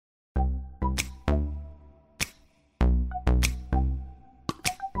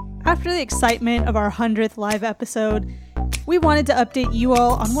After the excitement of our 100th live episode, we wanted to update you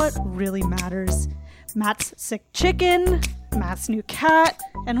all on what really matters. Matt's sick chicken, Matt's new cat,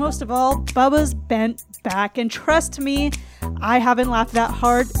 and most of all, Bubba's bent back. And trust me, I haven't laughed that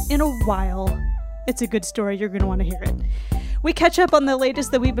hard in a while. It's a good story. You're going to want to hear it. We catch up on the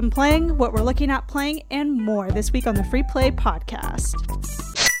latest that we've been playing, what we're looking at playing, and more this week on the Free Play Podcast.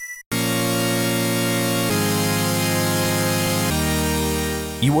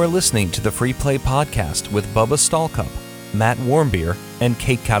 You are listening to the Free Play Podcast with Bubba Stallcup, Matt Warmbier, and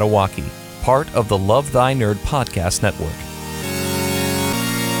Kate Katawaki, part of the Love Thy Nerd Podcast Network.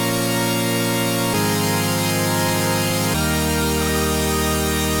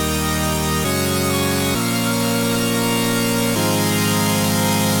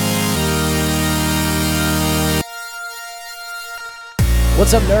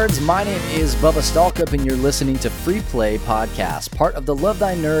 What's up, nerds? My name is Bubba Stallcup, and you're listening to Free Play Podcast, part of the Love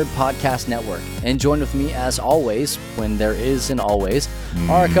Thy Nerd Podcast Network. And joined with me, as always, when there is an always,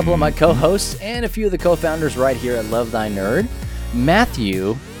 are a couple of my co-hosts and a few of the co-founders right here at Love Thy Nerd.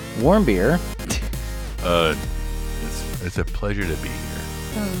 Matthew Warmbier. It's a pleasure to be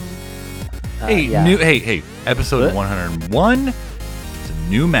here. Yeah. Episode 101. It's a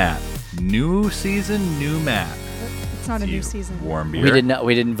new map, new season, new map. It's not a new season. Warm beer.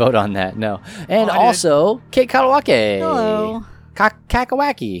 We didn't vote on that, no. And I also, Kate Katawaki. Hello.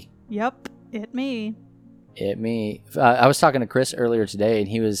 Kakawaki. Yep, me. It me. I was talking to Chris earlier today, and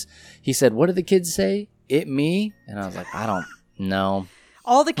he said, "What do the kids say? It me?" And I was like, "I don't know."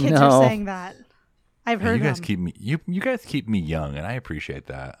 All the kids are saying that. I've heard you guys them. keep me. You guys keep me young, and I appreciate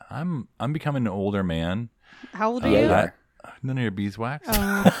that. I'm becoming an older man. How old are Yeah, you? you are. None of your beeswax.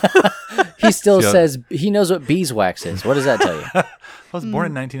 He still So- says he knows what beeswax is. What does that tell you? I was born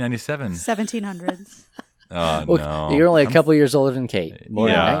in 1997. 1700s. Oh Well, no, you're only a couple years older than Kate. Born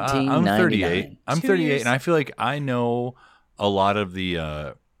in I'm 1999. 38. I'm 2 38, years. and I feel like I know a lot of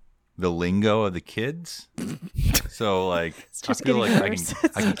the lingo of the kids. So like, I just feel like getting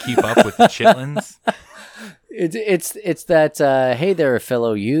I can keep up with the chitlins. It's that hey there,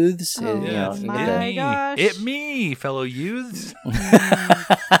 fellow youths. Oh, you know, my you get me. gosh. It me, fellow youths.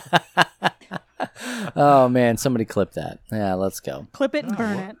 oh man, somebody clip that. Yeah, let's go. Clip it and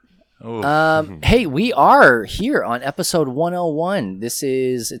burn it. Oh, Hey, we are here on episode 101.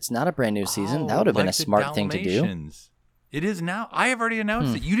 It's not a brand new season. That would have been a like the smart thing to do. Dalmatians. It is now. I have already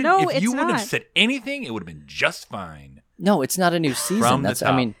announced it. You didn't. No, if it's you would not. have said anything, it would have been just fine. No, it's not a new season. From the That's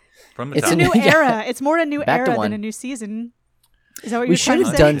top. I mean, From the It's top. A new Yeah. era. It's more a new Back to era one. than a new season. Is that what we you're should trying to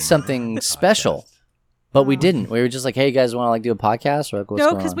have say? done something special, but we Oh. didn't. We were just like, hey, you guys want to like do a podcast? Or like, what's No,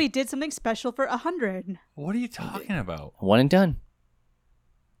 going because on? we did something special for 100. What are you talking about? One and done.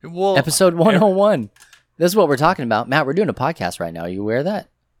 Well, Episode 101. This is what we're talking about. Matt, we're doing a podcast right now. Are you aware of that?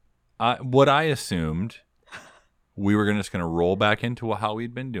 What I assumed, we were just going to roll back into how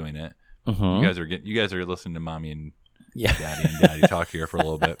we'd been doing it. Mm-hmm. You guys are listening to mommy and Yeah. daddy talk here for a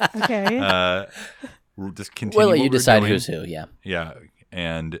little bit. Okay. We'll just continue. We'll let what you we're decide doing. who's who. Yeah. Yeah,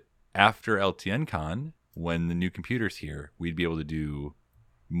 and after LTN Con, when the new computer's here, we'd be able to do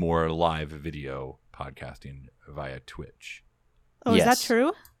more live video podcasting via Twitch. Oh, is Yes. that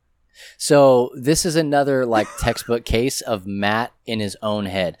true? So this is another like textbook case of Matt in his own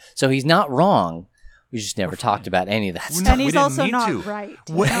head. So he's not wrong. We just never talked about any of that We stuff. No, And he's didn't also need not to. right.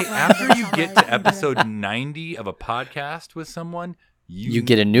 He's Wait, not right. after He's you not get right. to episode 90 of a podcast with someone, You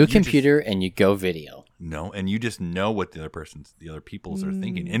get a new you just- computer and you go video. No, and you just know what the other people's are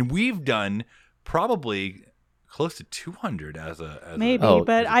thinking. And we've done probably close to 200 as a Maybe, Oh,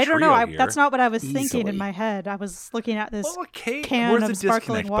 but as a I don't know. trio here. That's not what I was thinking Easily. in my head. I was looking at this Well, okay, can where's of the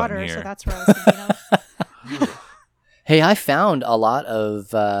sparkling disconnect water, button so here? that's where I was thinking of. Hey, I found a lot of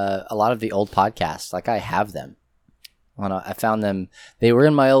the old podcasts. Like I have them. I found them. They were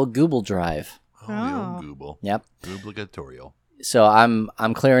in my old Google Drive. Oh, the Oh. old Google. Yep. Google-gatorial. So I'm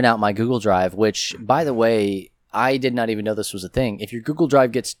clearing out my Google Drive, which, by the way, I did not even know this was a thing. If your Google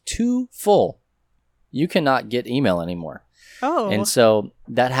Drive gets too full, you cannot get email anymore. Oh, And so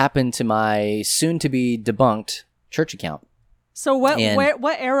that happened to my soon-to-be debunked church account. so what? and-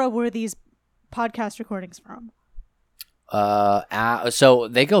 What era were these podcast recordings from? So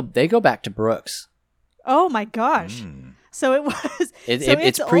they go back to Brooks. Oh my gosh! Mm. So it was.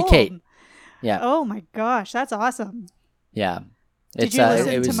 It's so pre-Kate. old. Yeah, Oh my gosh, that's awesome! yeah. Did It's, you it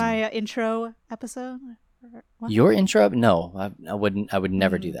listen to was- my intro episode? What? your intro? No, I wouldn't. I would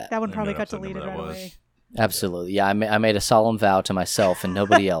never do that. That one I probably don't got know if I deleted remember right that away. Absolutely. Yeah, I made a solemn vow to myself and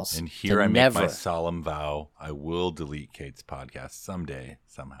nobody else. And here to I make never, my solemn vow: I will delete Kate's podcast someday,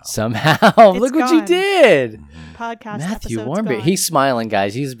 somehow. Somehow. Look what you gone. did. Podcast Matthew episode's Warmbier. gone. He's smiling,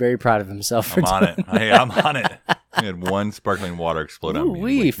 guys. He's very proud of himself. For I'm on it. Hey, I'm on it. I had one sparkling water explode on me. and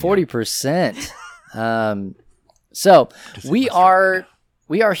Ooh-wee, wake me up. 40%. So we are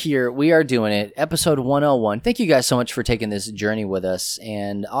here. We are doing it. Episode 101. Thank you guys so much for taking this journey with us.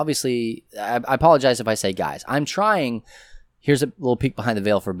 And obviously, I apologize if I say guys. I'm trying. Here's a little peek behind the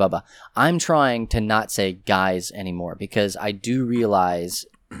veil for Bubba. I'm trying to not say guys anymore because I do realize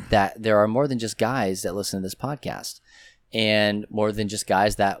that there are more than just guys that listen to this podcast. And more than just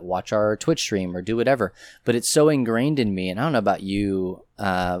guys that watch our Twitch stream or do whatever. But it's so ingrained in me, and I don't know about you,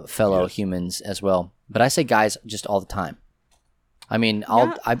 fellow humans as well, but I say guys just all the time. I mean,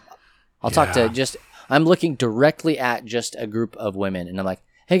 I'll talk to just, I'm looking directly at just a group of women, and I'm like,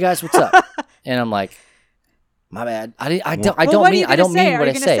 hey guys, what's up? And I'm like, my bad. I don't mean what I say. Are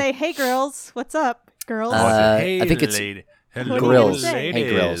you gonna say, hey girls, what's up, girls? Hey, I think it's lady. What are you grills. gonna say? Hey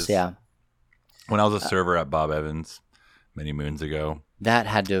grills, yeah. When I was a server at Bob Evans many moons ago. That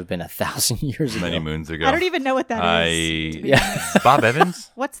had to have been 1,000 years ago. Many moons ago. I don't even know what that is. to be honest. Bob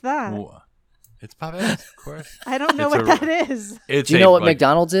Evans? What's that? It's Bob Evans, of course. I don't know It's what that is. It's Do you know what like,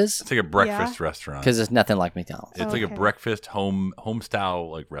 McDonald's is? It's like a breakfast restaurant. Because it's nothing like McDonald's. It's like a Okay. breakfast home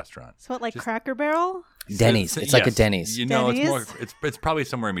style like restaurant. So what, like Cracker Barrel? Denny's. It's like a Denny's. You know, Denny's? it's more. It's probably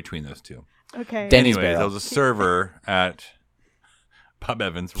somewhere in between those two. Okay. Denny's Anyways, Barrel. I was a server at Bob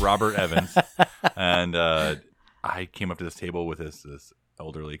Evans, Robert Evans, and I came up to this table with this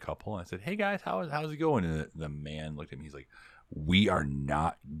elderly couple, and I said, "Hey guys, how's it going?" And the man looked at me. He's like, "We are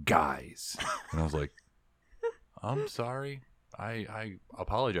not guys," and I was like, "I'm sorry, I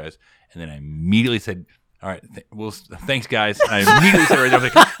apologize." And then I immediately said, "All right, thanks guys." And I immediately said right there, I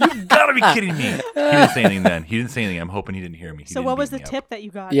was like, "You gotta be kidding me!" He didn't say anything then. He didn't say anything. I'm hoping he didn't hear me. He So didn't what was beat the me up. tip that you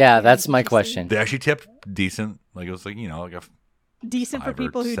got? Yeah, that's my Interesting. question. They actually tipped decent. Like it was like like a Decent for 5 or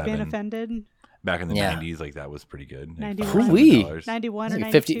people who'd been 7. offended. Back in the Yeah. 90s, like that was pretty good. 91. $500. Ooh-wee. 91 or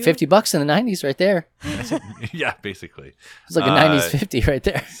Like 92. 50 bucks in the 90s right there. Yeah, basically. It's like a 90s 50 right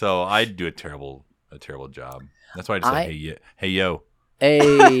there. So I do a terrible job. That's why I just said, hey yo.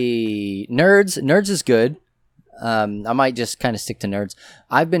 Hey, nerds is good. I might just kind of stick to nerds.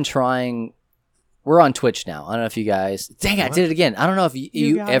 I've been trying. We're on Twitch now. I don't know if you guys. Dang, I did it again. I don't know if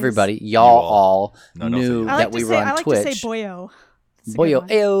you guys. everybody, You y'all all. all No, don't say knew you. I like that to we say, were on I like Twitch. to say boyo. It's a good Boyo, one.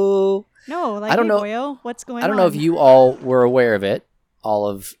 ayo. No, like I don't hey, know- boyo, what's going on? I don't know if you all were aware of it, all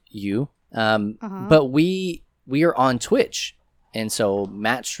of you. Uh-huh. But we are on Twitch, and so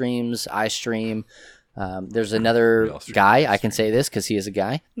Matt streams, I stream. There's We another all stream. guy. I can say this because he is a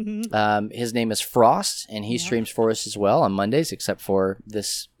guy. Mhm. His name is Frost, and he Yeah. streams for us as well on Mondays, except for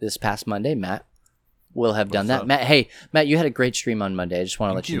this past Monday. Matt will have done What's that. up? Matt, you had a great stream on Monday. I just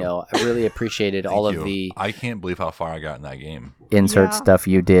want to let Thank you you. know. I really appreciated all Thank of you. the I can't believe how far I got in that game. insert Yeah. stuff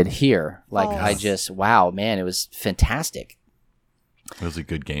you did here. Like I False. just wow, man, it was fantastic. It was a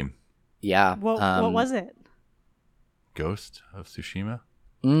good game. Yeah. What was it? Ghost of Tsushima?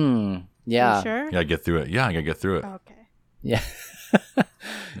 Yeah. You sure? Yeah, I get through it. Yeah, I gotta get through it. Okay. Yeah.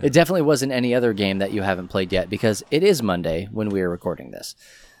 It definitely wasn't any other game that you haven't played yet because it is Monday when we are recording this.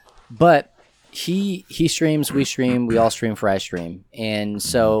 But he streams, we stream, we all stream for iStream. And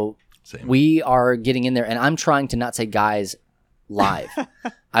so Same. we are getting in there, and I'm trying to not say guys live.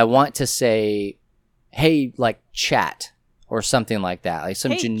 I want to say, hey, like chat or something like that. Like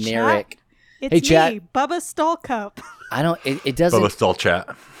some Hey, generic. It's Hey, chat. me, Bubba Stallcup. I don't, it doesn't. Bubba Stall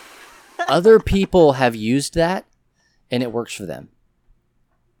chat. Other people have used that and it works for them.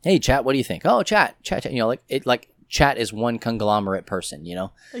 Hey chat, what do you think? Oh, chat. You know, like chat is one conglomerate person, you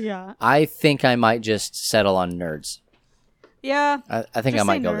know? Yeah. I think I might just settle on nerds. Yeah. I think I Just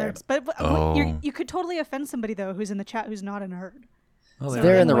might say go there. nerds. But Oh. you could totally offend somebody, though, who's in the chat who's not a nerd. Oh, So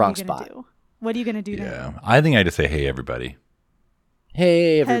They're then in the what are wrong you gonna spot. do? What are you going to do Yeah. now? I think I just say, hey, everybody.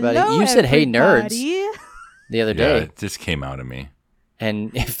 Hey everybody. Hello, You said hey nerds everybody. the other Yeah, day it just came out of me.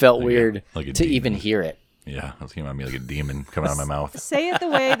 and it felt Like a- weird like a to demon. even hear it. Yeah, it came out of me like a demon coming out of my mouth. Say it the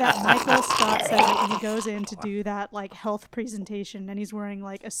way that Michael Scott says it when he goes in to do that like health presentation and he's wearing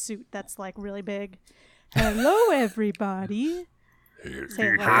like a suit that's like really big. Hello, everybody. Say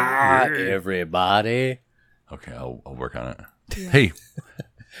it like that. Everybody. Okay, I'll work on it. Hey,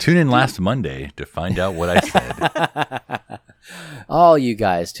 tune in last Monday to find out what I said. All you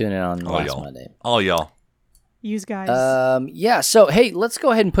guys tune in on All last y'all. Monday. All y'all. Use guys. Yeah, so hey, let's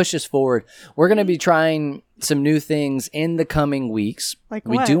go ahead and push this forward. We're going to be trying some new things in the coming weeks. Like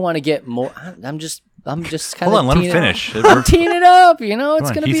we what? do want to get more. I'm just I'm just kind of. Hold on, let him finish. I'm teeing it up. You know, it's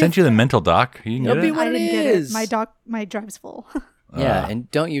going to He be. sent you the mental doc. You can It'll get be it. what I it didn't get is. it. My drive's full. Yeah, and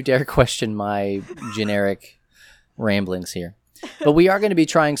don't you dare question my generic ramblings here. But we are going to be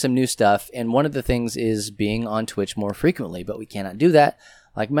trying some new stuff, and one of the things is being on Twitch more frequently, but we cannot do that,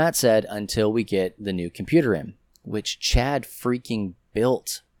 like Matt said, until we get the new computer in, which Chad freaking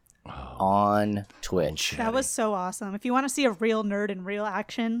built on Twitch. That was so awesome. If you want to see a real nerd in real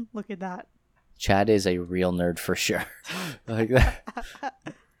action, look at that. Chad is a real nerd for sure. Like that.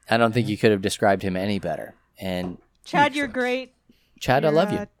 I don't think you could have described him any better. And Chad, you're great. Chad, You're, I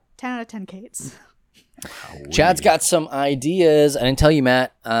love you. 10 out of 10 Kates. Chad's got some ideas. I didn't tell you,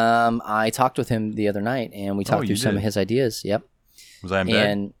 Matt. I talked with him the other night, and we talked through some of his ideas. Yep. Was I in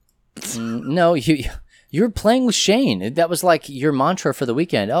bed? And no, you were playing with Shane. That was like your mantra for the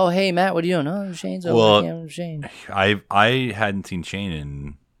weekend. Oh, hey, Matt, what are you doing? Oh, Shane's over. Well, Shane. I hadn't seen Shane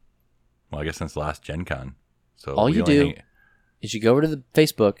in, well, I guess since last Gen Con. So All we you only do is you go over to the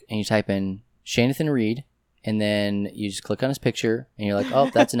Facebook and you type in Shanathan Reed, and then you just click on his picture, and you're like, oh,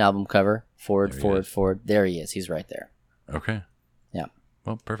 that's an album cover. Forward. There he is. He's right there. Okay. Yeah.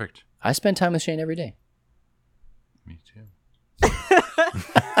 Well, perfect. I spend time with Shane every day. Me too.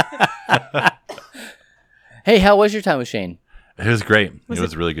 Hey, how was your time with Shane? It was great. Was it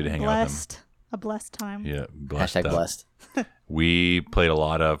was really good to hang out with him. A blessed time. Yeah. Blessed Hashtag up. blessed. We played a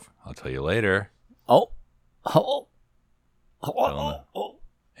lot of, I'll tell you later. Oh.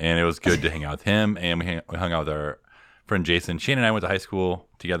 And it was good to hang out with him. And we hung out with our friend Jason. Shane and I went to high school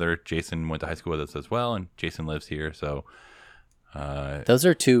together. Jason went to high school with us as well. And Jason lives here. So Those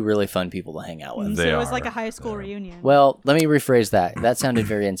are two really fun people to hang out with. So They it was are. like a high school reunion. Well, let me rephrase that. That sounded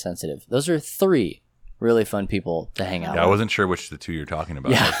very insensitive. Those are three really fun people to hang out yeah, I with. wasn't sure which of the two you're talking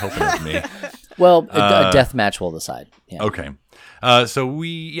about. I was hoping it was me. Well, a death match will decide. Yeah. Okay. So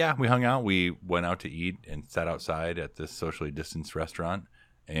we hung out. We went out to eat and sat outside at this socially distanced restaurant.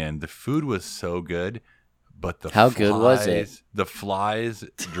 And the food was so good. But How good was it? The flies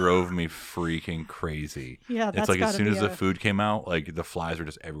drove me freaking crazy. Yeah, it's that's like as gotta soon be as the food came out, like the flies were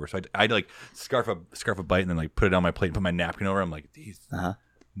just everywhere. So I'd like scarf a bite and then like put it on my plate and put my napkin over. I'm like, these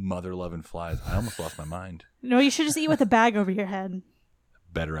mother loving flies. I almost lost my mind. No, you should just eat with a bag over your head.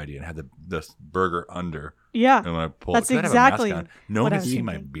 Better idea. And had the burger under. Yeah. And when I pull That's it, 'cause I'd have a exactly mask on. No what one I could was see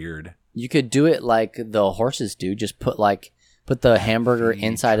my thinking. beard. You could do it like the horses do. Just put the hamburger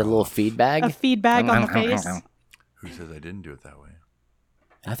inside a little feed bag. A feed bag on the face. Who says I didn't do it that way?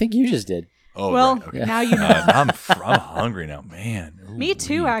 I think you just did. Oh, Well, right. Okay. now you know. I'm hungry now, man. Ooh, Me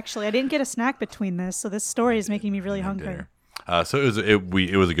too, actually. I didn't get a snack between this, so this story is making me really hungry. dinner. So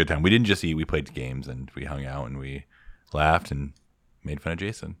it was a good time. We didn't just eat; we played games and we hung out and we laughed and made fun of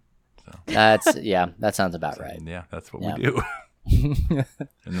Jason. So That sounds about right. yeah, that's what Yeah. we do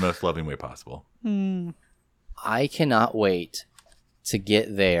in the most loving way possible. I cannot wait to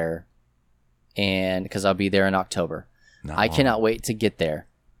get there, and because I'll be there in October. Not I long. cannot wait to get there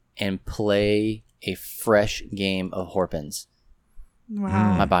and play a game of Horpins.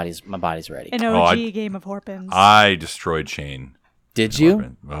 Wow. My body's ready. An Oh, OG game of Horpins. I destroyed Shane. Did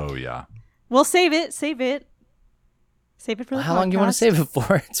you? Oh yeah. We'll save it. Save it. Save it for the How long do you want to podcast. save it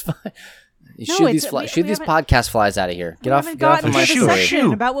for? It's fine. No, Shoot it's- these we shoot these haven't- podcast flies out of here. We Get off haven't get off gotten of to my the Shoot. story.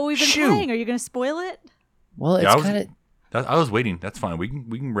 section about what we've been Shoot. playing. Are you going to spoil it? Well, it's Yeah, I was- kind of I was waiting. That's fine. We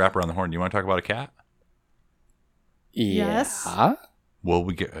can wrap around the horn. Do you want to talk about a cat? Yes. Yeah. Well,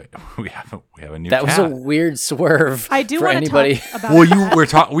 we have a new. That was cat. a weird swerve. I do for want to anybody. talk about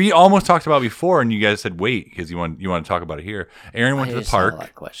Well, we almost talked about it before, and you guys said wait because you want to talk about it here. Aaron went I to the just had a park. lot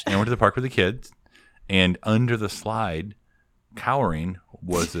of questions. Aaron went to the park with the kids, and under the slide, cowering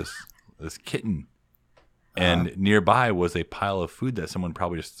was this kitten, and nearby was a pile of food that someone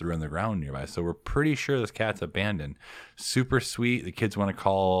probably just threw on the ground nearby. So we're pretty sure this cat's abandoned. Super sweet. The kids want to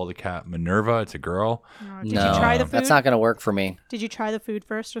call the cat Minerva. It's a girl. Did No, you try the food? that's not going to work for me. Did you try the food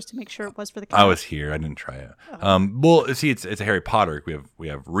first just to make sure it was for the cat? I was here. I didn't try it. Well, see, it's a Harry Potter. We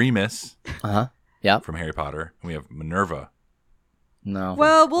have Remus Yeah. from Harry Potter, and we have Minerva. No.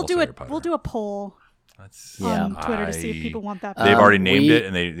 Well, we'll Also do Harry it. Potter. We'll do a poll That's on Twitter to see if people want that. They've food. already named we- it,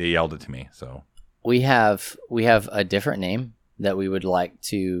 and they yelled it to me. So we have a different name that we would like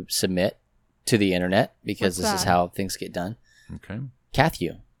to submit to the internet because What's this is that? how things get done. okay,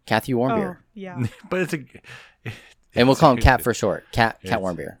 Kathu Warmbier. Oh, yeah. but it's a. And we'll call him Cat for short. Cat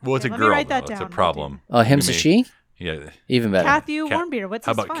Warmbier. Well, it's Okay, a let me girl. write that though. It's a down. problem. Oh, him's a We may- she? Yeah. Even better. Cathu Cat- Warmbier. What's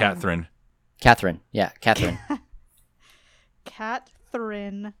How his about fun? Catherine? Catherine. Yeah, Catherine.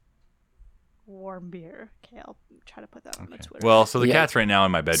 Catherine Warmbier. Okay, I'll try to put that on the Twitter. Well, so the Yeah. cat's right now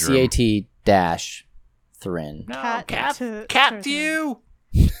in my bedroom. CAT-Thrin. Cat to- Catthew.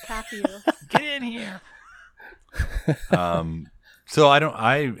 attack you. Get in here. So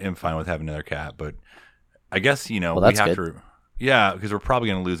I am fine with having another cat, but I guess, Well, we that's have good. to, yeah, because we're probably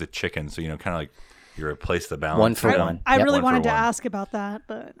going to lose a chicken. So, kind of like you replace the balance. One for you know? one. I Yep. really One for wanted to one. ask about that,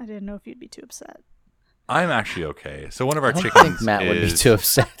 but I didn't know if you'd be too upset. I'm actually okay. So one of our I don't chickens think Matt would be is- too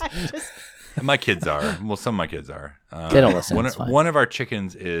upset. I just My kids are. Well, some of my kids are. They don't listen, One, it's fine. one of our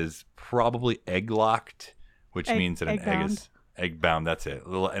chickens is probably egg locked, which Egg- means that an egg egg-bound. is egg bound. That's it.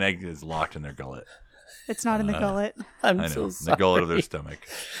 An egg is locked in their gullet. it's not in the gullet. I'm I know, so in the sorry. gullet of their stomach.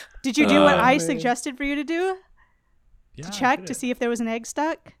 Did you do what I man. suggested for you to do? Yeah, To I check did to it. see if there was an egg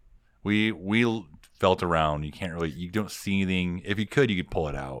stuck? We felt around. You don't see anything. If you could pull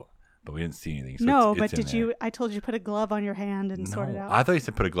it out, but we didn't see anything. So No, it's but in did there. you? I told you to put a glove on your hand and sort it No, out. I thought you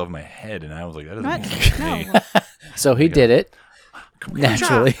said put a glove on my head, and I was like, that doesn't Not- make sense to me. no. So he did it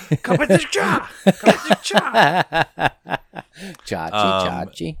naturally. Come with this jar. Come with this jar.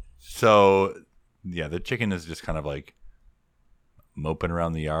 Chachi. So, yeah, the chicken is just kind of like moping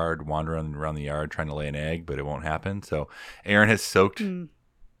around the yard, wandering around the yard, trying to lay an egg, but it won't happen. So, Aaron has soaked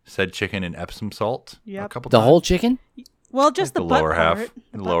said chicken in Epsom salt a Yep. couple The times. whole chicken? Well, just Like the, the lower butt half, part,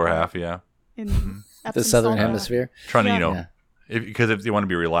 the lower half, yeah. in The Epsom southern salt. hemisphere? Trying to, Yeah. Yeah. because if you want to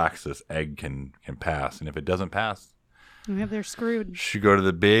be relaxed, this egg can pass, and if it doesn't pass, Yeah, they're screwed. should go to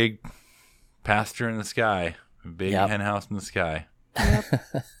the big pasture in the sky, big Yep. hen house in the sky.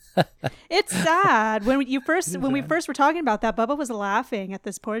 It's sad when we first were talking about that. Bubba was laughing at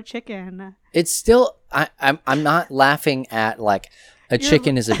this poor chicken. It's still I'm not laughing at like a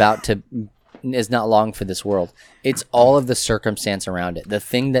chicken is not long for this world. It's all of the circumstance around it. The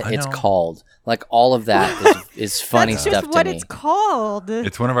thing that I it's know. called. Like all of that is funny That's stuff just what to me. it's called.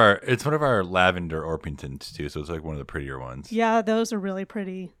 It's one of our lavender Orpingtons too, so it's like one of the prettier ones. Yeah, those are really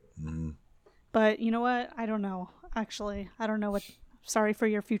pretty. Mm-hmm. But you know what? I don't know. Actually, I don't know what. Sorry for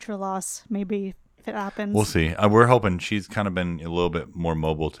your future loss. Maybe if it happens. We'll see. We're hoping. She's kind of been a little bit more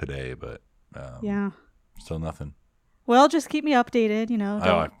mobile today, but Yeah. still nothing. Well, just keep me updated. You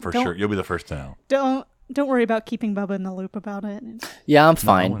know. For don't- sure. You'll be the first to know. Don't worry about keeping Bubba in the loop about it. Yeah, I'm I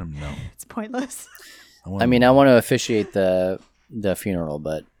fine. want him to know. It's pointless. I mean, I want to officiate the funeral,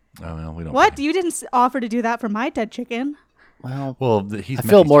 but Oh, well, we don't. What? You didn't offer to do that for my dead chicken. well, Well, he's. I met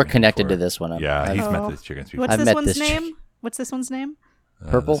feel these more chickens connected before. to this one. Yeah, he's Oh. met these chickens before. What's I've this met one's this name? What's this one's name?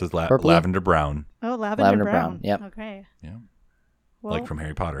 Purple? This is Purpley? lavender brown, Oh, lavender, Lavender brown. brown, yep. Okay. Yeah. Well, like from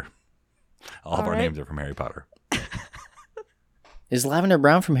Harry Potter. All of all our right. names are from Harry Potter. Is Lavender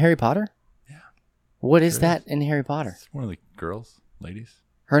Brown from Harry Potter? Yeah. What is Sure that in Harry Potter? It's one of the girls, ladies.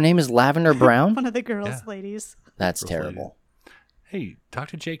 Her name is Lavender Brown? one of the girls, Yeah. ladies. That's Girls, terrible. Hey, talk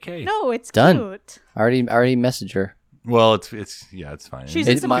to JK. No, it's Done. cute. I already messaged her. Well, it's fine. She's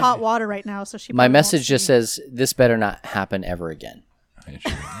It- in some my- hot water right now, so she. My probably won't message just see. says, this better not happen ever again.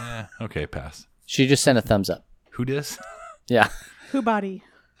 Okay, pass. She just sent a thumbs up. Who dis? Yeah. Who body?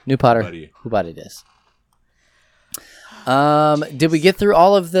 New Potter. Buddy. Who bought it is. Did we get through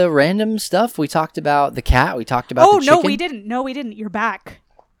all of the random stuff? We talked about the cat. We talked about Oh the no, chicken. we didn't. No, we didn't. You're back.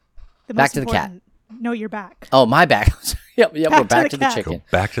 The Back most to the cat. important- No, you're back. Oh, my bad. yep, we're Back back to to the the cat. Go chicken.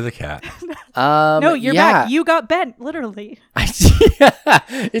 back to the cat. No, you're yeah. back. You got bent, literally.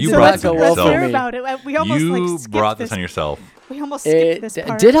 It You did brought not this go on well Let's yourself. for hear me. about it. We almost You skipped brought this on yourself. We almost skipped this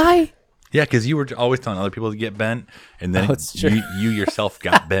part. Did I? Yeah, because you were always telling other people to get bent, and then Oh, it's true. you yourself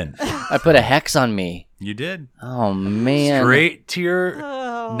got bent. I put a hex on me. You did. Oh, man. Straight to your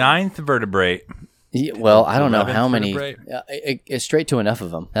Oh. ninth vertebrae. Yeah, well, I don't know 11th how many. vertebrae. It's straight to enough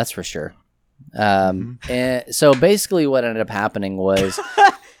of them. That's for sure. And so basically, what ended up happening was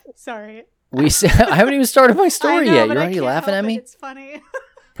Sorry. I haven't even started my I story know, yet. but You're I already can't laughing help at it. me. It's funny.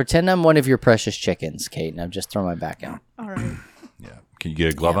 Pretend I'm one of your precious chickens, Kate, and I've just thrown my back out. All right. Yeah. Can you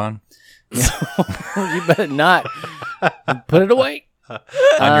get a glove on? You better not. Put it away. On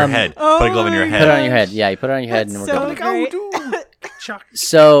your head. Put a glove on your oh head. Put it on your head. Yeah, you put it on your head, and That's we're so going. great.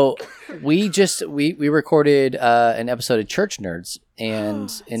 So we recorded an episode of Church Nerds,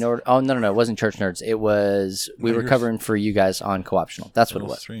 and in order, oh no, it wasn't Church Nerds. It was we were Nerders. covering for you guys on Co-optional. That's what it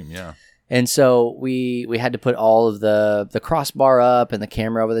Little was. stream, yeah. And so we had to put all of the crossbar up and the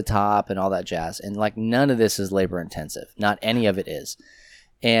camera over the top and all that jazz. And like none of this is labor intensive. Not any of it is.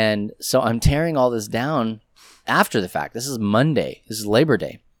 And so I'm tearing all this down after the fact. This is Monday. This is Labor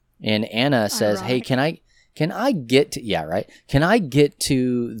Day. And Anna says, "Hey, Ironic. can I get to Can I get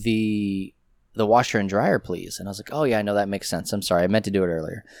to the washer and dryer, please?" And I was like, "Oh yeah, I know, that makes sense. I'm sorry. I meant to do it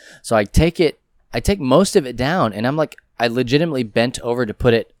earlier." So I take most of it down, and I'm like, I legitimately bent over to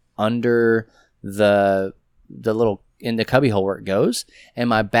put it under the little in the cubby hole where it goes, and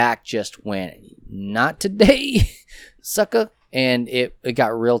my back just went, "Not today, sucker." and it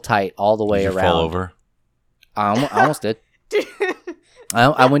got real tight all the way Did you around. fall over? I almost did.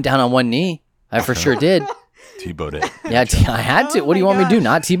 I went down on one knee. I for sure did. T-bowed it. Yeah, I had to. Oh What do you my want me to do? gosh.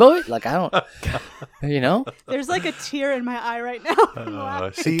 Not T-bow it? Like, I don't, There's like a tear in my eye right now. from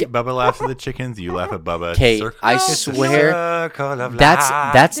laughing. See, Bubba laughs at the chickens. You laugh at Bubba. Kate, Circle- I It's a swear circle of that's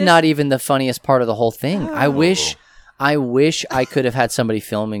life. not even the funniest part of the whole thing. I wish I could have had somebody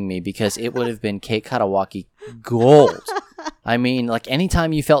filming me because it would have been Kate Katawaki gold. I mean, like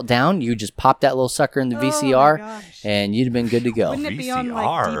anytime you felt down, you just pop that little sucker in the Oh my VCR gosh. and you'd have been good to go. Wouldn't it be on like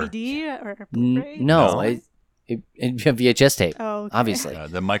VCR? DVD or N- Blu-ray? no, No. it'd be a VHS tape, Oh, okay. obviously.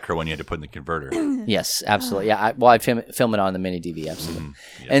 The micro one you had to put in the converter. Yes, absolutely. Yeah, I'd film it on the mini DV, absolutely.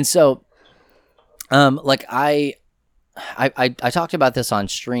 Yeah. And so, like I talked about this on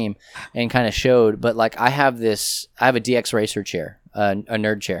stream and kind of showed, but like I have a DX Racer chair, a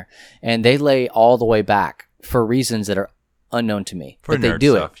nerd chair, and they lay all the way back for reasons that are unknown to me. For but they nerd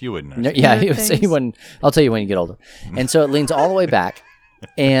do stuff, you wouldn't know. it. Yeah, Nerd he things. wouldn't. I'll tell you when you get older. And so it leans all the way back,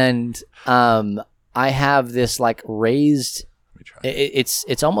 and I have this like raised. Let me try.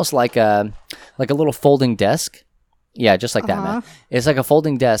 It's almost like a little folding desk. Yeah, just like that, man. It's like a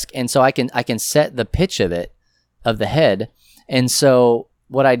folding desk, and so I can set the pitch of the head. And so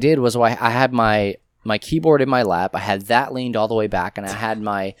what I did was I had my keyboard in my lap. I had that leaned all the way back, and I had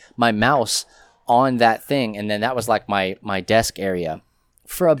my mouse on that thing, and then that was like my desk area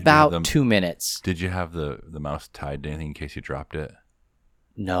for about them- 2 minutes. Did you have the mouse tied to anything in case you dropped it?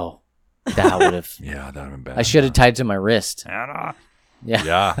 No, that would have. Yeah, that would have been bad. I should have tied to my wrist. Anna.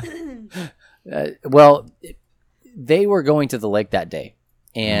 Yeah. Yeah. Well, they were going to the lake that day.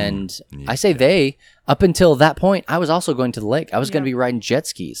 And I say they, up until that point, I was also going to the lake. I was going to Yeah. be riding jet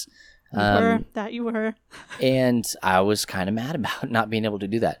skis. You were. And I was kind of mad about not being able to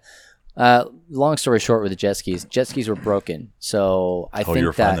do that. Long story short with the jet skis were broken. So I Oh, think you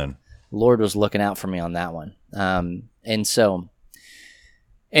were that fine then. Lord was looking out for me on that one. And so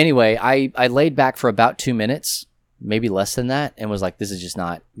anyway, I laid back for about 2 minutes, maybe less than that, and was like, this is just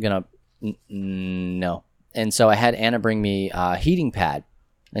not gonna, no. And so I had Anna bring me a heating pad.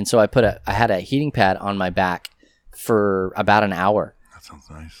 And so I had a heating pad on my back for about an hour. That sounds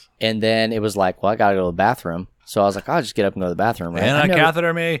nice. And then it was like, well, I gotta go to the bathroom. So I was like, I'll just get up and go to the bathroom. Right? Anna, I've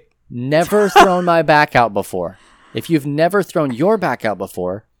catheter me. never thrown my back out before. If you've never thrown your back out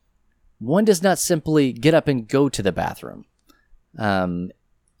before, one does not simply get up and go to the bathroom.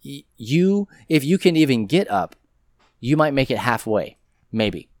 If you can even get up, you might make it halfway,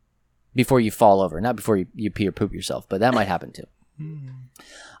 maybe, before you fall over. Not before you pee or poop yourself, but that might happen too.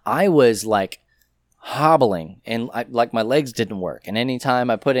 I was like hobbling, and like my legs didn't work. And anytime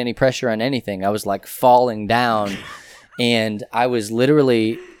I put any pressure on anything, I was like falling down, and I was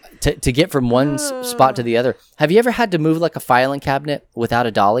literally to get from one spot to the other. Have you ever had to move like a filing cabinet without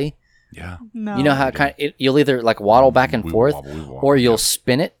a dolly? Yeah. No. You know how you'll either like waddle back and We forth, wobble, we wobble, or you'll yeah.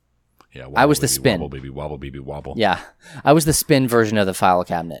 spin it. Yeah. I was the baby, spin. Wobble, baby, wobble, baby, wobble. Yeah, I was the spin version of the file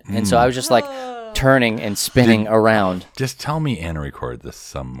cabinet, and so I was just like turning and spinning around. Just tell me Anna recorded this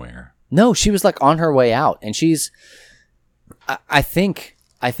somewhere. No, she was like on her way out, and she's. I think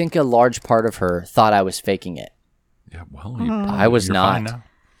a large part of her thought I was faking it. Yeah. Well, I was you're fine not. now.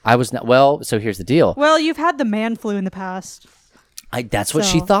 I was not. Well, so here's the deal. Well, you've had the man flu in the past. That's what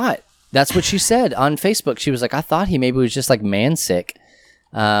she So- thought. That's what she said on Facebook. She was like, I thought he maybe was just like man sick.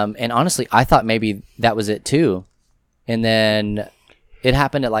 And honestly, I thought maybe that was it too. And then it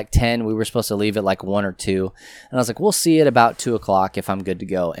happened at like 10. We were supposed to leave at like 1 or 2. And I was like, we'll see at about 2 o'clock if I'm good to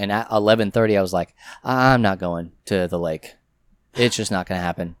go. And at 11:30, I was like, I'm not going to the lake. It's just not going to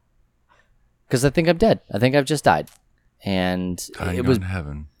happen. Because I think I'm dead. I think I've just died. And it was in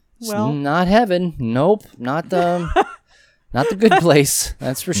heaven. Well, not heaven. Nope. Not the not the good place.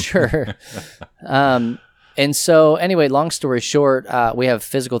 That's for sure. And so anyway, long story short, we have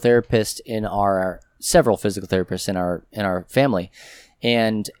several physical therapists in our family.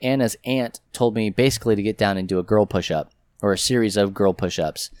 And Anna's aunt told me basically to get down and do a girl push-up or a series of girl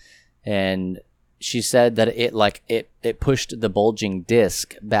push-ups. And she said that it pushed the bulging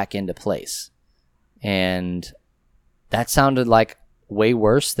disc back into place. And that sounded like way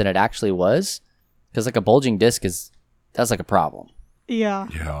worse than it actually was, because like a bulging disc that's like a problem. yeah.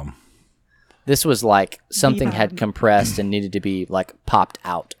 Yeah. This was like something bad. had compressed and needed to be like popped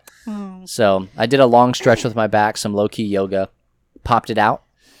out. So I did a long stretch with my back, some low-key yoga, popped it out,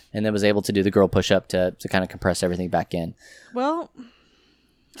 and then was able to do the girl push-up to kind of compress everything back in. Well,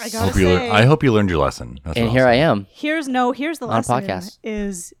 I gotta say, I hope you learned your lesson. That's And what here I'll I say. am. here's the On a lesson podcast.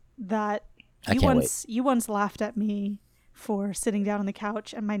 is that I you can't you once laughed at me for sitting down on the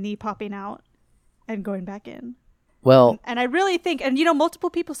couch and my knee popping out and going back in. Well, And I really think, and multiple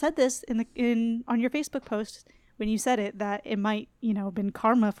people said this on your Facebook post when you said it, that it might, been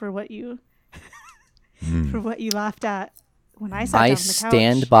karma for what you for what you laughed at when I sat down on I the couch.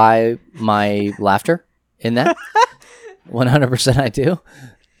 stand by my laughter in that. 100% I do.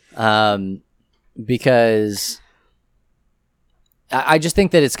 Because I just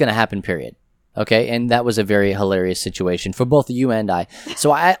think that it's going to happen, period. Okay, and that was a very hilarious situation for both you and I.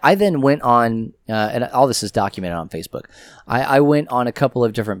 So I then went on, and all this is documented on Facebook. I went on a couple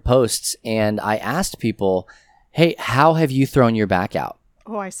of different posts, and I asked people, hey, how have you thrown your back out?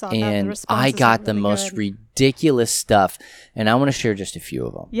 Oh, I saw that. And The responses I were got the really most good. ridiculous stuff, and I want to share just a few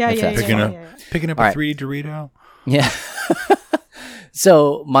of them. Yeah, if yeah, that's yeah, fine. Picking up All a right. 3D Dorito. Yeah.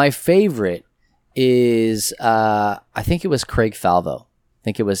 So my favorite is, I think it was Craig Falvo. I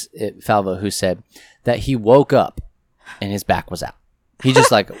think it was Falvo who said that he woke up and his back was out. He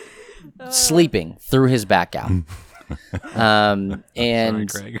just like sleeping threw his back out. And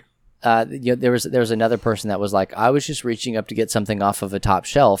Sorry, Craig. there was another person that was like, I was just reaching up to get something off of a top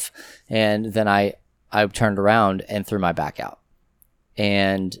shelf, and then I turned around and threw my back out.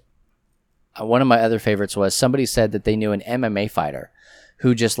 And one of my other favorites was somebody said that they knew an MMA fighter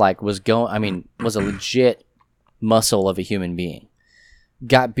who just like was a legit muscle of a human being,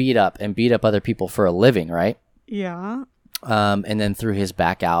 got beat up other people for a living, right? Yeah. And then threw his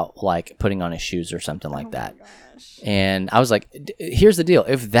back out, like putting on his shoes or something like that. Gosh. And I was like, here's the deal.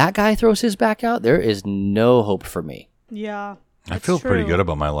 If that guy throws his back out, there is no hope for me. Yeah. I it's feel pretty true. good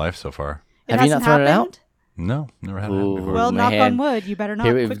about my life so far. It Have you not hasn't thrown it happened? out? No, never had Ooh. it before. Well, knock Man. on wood. You better not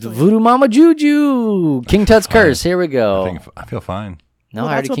Here, quickly. Voodoo Mama Juju. King Tut's curse. Here we go. I feel fine. No, Well,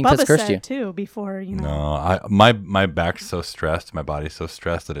 I already that's King what Tut's Bubba cursed said you. too before, No, my back's so stressed, my body's so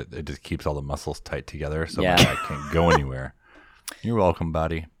stressed that it just keeps all the muscles tight together, so Yeah. my back can't go anywhere. You're welcome,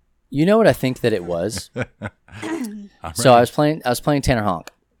 buddy. You know what I think that it was? I'm So ready. I was playing Tanner Honk,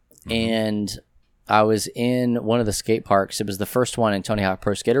 and I was in one of the skate parks. It was the first one in Tony Hawk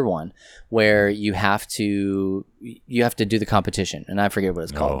Pro Skater 1 where you have to do the competition, and I forget what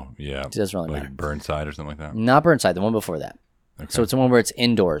it's called. Oh, yeah. It doesn't really like matter. Burnside or something like that. Not Burnside, the one before that. Okay. So it's the one where it's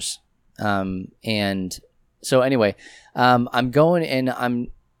indoors. And so anyway, I'm going and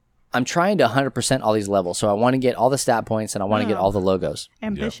I'm trying to 100% all these levels. So I want to get all the stat points and I want to get all the logos.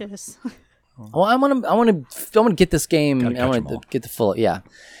 Ambitious. Well, I want to get this game. Gotta And I catch want 'em to all. get the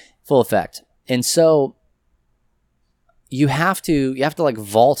full effect. And so you have to like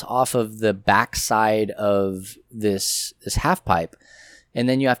vault off of the backside of this half pipe, and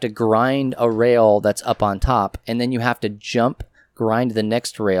then you have to grind a rail that's up on top, and then you have to jump, grind the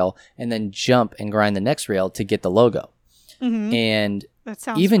next rail, and then jump and grind the next rail to get the logo. Mhm. And That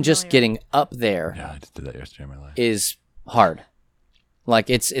sounds even just familiar. getting up there Yeah, I just did that yesterday in my life. is hard. Like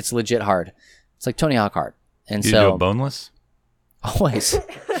it's legit hard. It's like Tony Hawk hard. And You do so it boneless? always,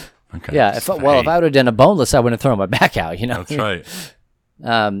 Okay. yeah. If I would have done a boneless, I wouldn't have thrown my back out. You know. That's right.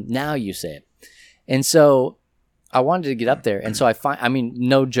 Now you say it. And so I wanted to get up there, and so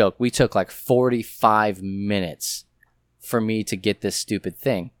no joke, we took like 45 minutes for me to get this stupid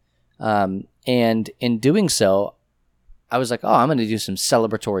thing. And in doing so, I was like, oh, I'm going to do some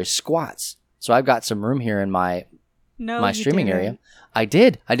celebratory squats. So I've got some room here in my you streaming didn't. area. I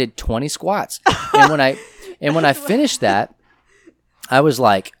did 20 squats. And when I finished that, I was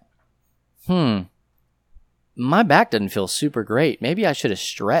like, my back doesn't feel super great. Maybe I should have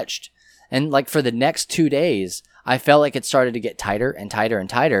stretched. And like for the next 2 days, I felt like it started to get tighter and tighter and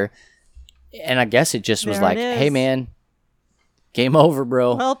tighter. And I guess it just was There it like, is. hey man, game over,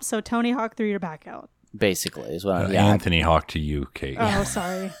 bro. Well, so Tony Hawk threw your back out. Basically is what I'm, yeah. Anthony Hawk to you, Kate. Oh,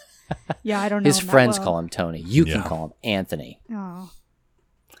 sorry. Yeah, I don't know. His him that friends well. call him Tony. You can Yeah. call him Anthony. Oh.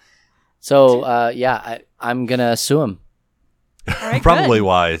 So I'm gonna sue him. All right, Probably good.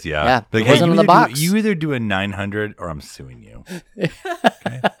 wise, yeah. Yeah, Like, it wasn't you in the either box. you either do a 900 or I'm suing you.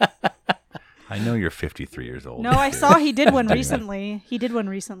 Okay? I know you're 53 years old. No, I kid. saw he did one Doing that. recently. He did one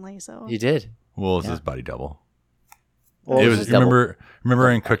recently, so. You did. Well, it was his body double. Well, It this was. is double.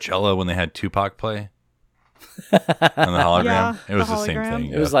 Remember in Coachella when they had Tupac play on the hologram? Yeah, it was the the same hologram.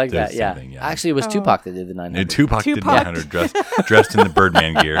 thing. It was like that, the same yeah. thing, Actually, it was Oh. Tupac that did the 900. Tupac did Tupac. 900 dressed in the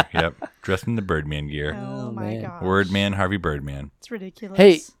Birdman gear. Yep, dressed in the Birdman gear. Oh, my man. gosh. Wordman, Harvey Birdman. It's ridiculous.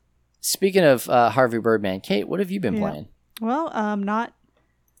 Hey, speaking of Harvey Birdman, Kate, what have you been Yeah. playing? Well, not.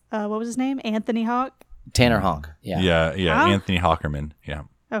 What was his name? Anthony Hawk. Tanner Honk. Yeah. Yeah, Huh? Anthony Hawkerman. Yeah.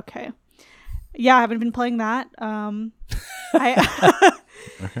 Okay. Yeah, I haven't been playing that. I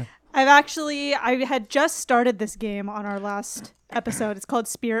I had just started this game on our last episode. It's called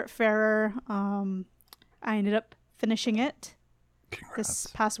Spiritfarer. I ended up finishing it this Congrats.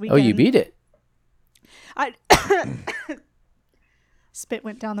 past Oh, weekend. you beat it. I spit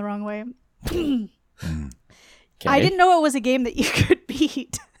went down the wrong way. I didn't know it was a game that you could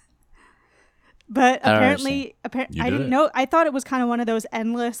beat. But apparently, I didn't know. I thought it was kind of one of those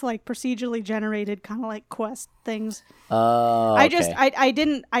endless, like procedurally generated kind of like quest things. Oh, okay. I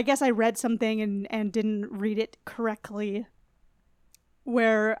didn't. I guess I read something and didn't read it correctly.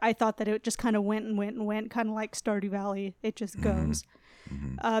 Where I thought that it just kind of went, kind of like Stardew Valley. It just goes.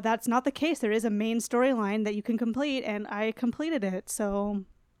 That's not the case. There is a main storyline that you can complete, and I completed it. So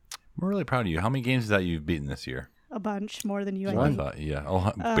we're really proud of you. How many games is that you've beaten this year? a bunch more than you. I thought, yeah.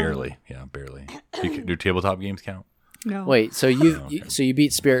 Oh, barely. Yeah, barely. Do tabletop games count? No. Wait, so you beat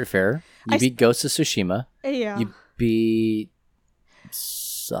Spiritfarer, you beat Ghost of Tsushima, Yeah. you beat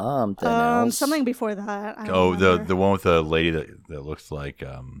something else. Something before that. I don't Oh, remember. the one with the lady that looks like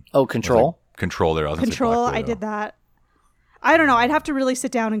Control. Control. There, I was gonna say Control. Black I Widow. did that. I don't know. I'd have to really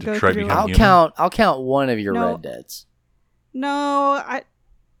sit down and go Detroit through. Become I'll Human? count one of your No. Red Deads. No,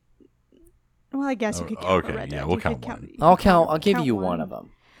 Well, I guess you could count. okay, Red Dead. yeah, we'll You count could one. you I'll could count. I'll give you one of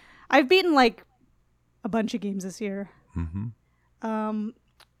them. I've beaten like a bunch of games this year. Mm-hmm.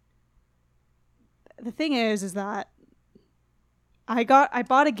 The thing is that I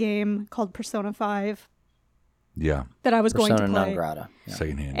bought a game called Persona 5 Yeah, that I was going Persona to non play, grata. Yeah.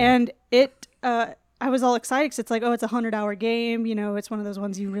 secondhand. and it. I was all excited because it's like, oh, it's a 100-hour game. You know, it's one of those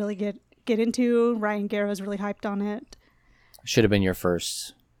ones you really get into. Ryan Garrow's really hyped on it. Should have been your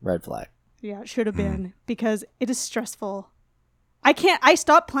first red flag. Yeah, it should have been because it is stressful. I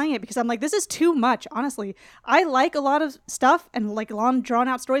stopped playing it because I'm like, this is too much, honestly. I like a lot of stuff and like long drawn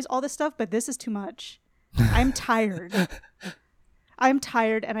out stories, all this stuff, but this is too much. I'm tired. I'm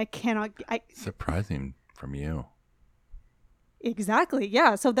tired and I cannot. Surprising from you. Exactly.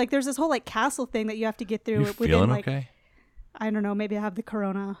 Yeah. So like there's this whole like castle thing that you have to get through. You within, feeling like, okay? I don't know. Maybe I have the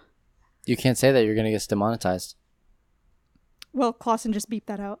corona. You can't say that. You're going to get demonetized. Well, Clausen just beeped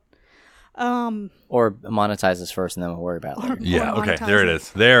that out. Or monetize us first and then we'll worry about it later. Yeah. Okay. monetize There it it.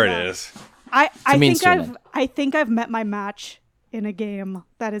 is. There it is. I means think to an I think I've met my match in a game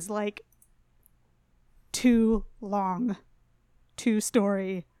that is like too long, too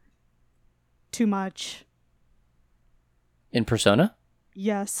story, too much. In Persona?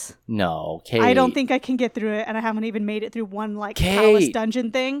 Yes. No, Kate. I don't think I can get through it, and I haven't even made it through one like Kate. palace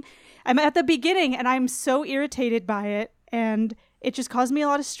dungeon thing. I'm at the beginning, and I'm so irritated by it, and it just caused me a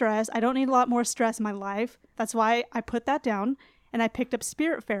lot of stress. I don't need a lot more stress in my life. That's why I put that down, and I picked up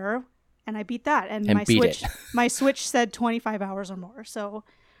Spiritfarer, and I beat that. And my beat Switch, it. my Switch said 25 hours or more. So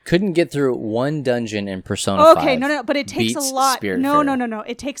Couldn't get through one dungeon in Persona 5. okay, no, but it takes a beats lot. Spiritfarer. No.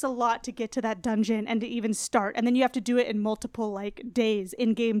 It takes a lot to get to that dungeon and to even start, and then you have to do it in multiple like days,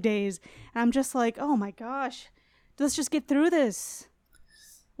 in-game days. And I'm just like, oh my gosh, let's just get through this.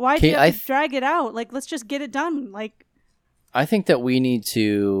 Why do you have to drag it out? Like, let's just get it done. Like, I think that we need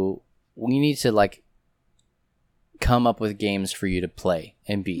to like come up with games for you to play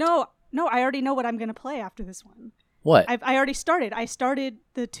and beat. no, I already know what I'm gonna play after this one. What? I already started. I started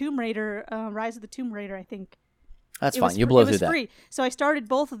the Tomb Raider, Rise of the Tomb Raider. I think. That's It fine. was You fr- blow it through was that. free. So I started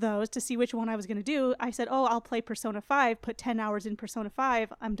both of those to see which one I was going to do. I said, oh, I'll play Persona 5, put 10 hours in Persona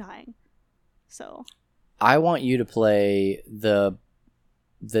 5. I'm dying. So. I want you to play the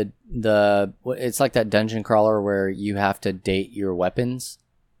it's like that dungeon crawler where you have to date your weapons.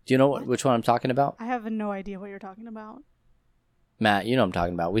 Do you know which one I'm talking about? I have no idea what you're talking about. Matt, you know what I'm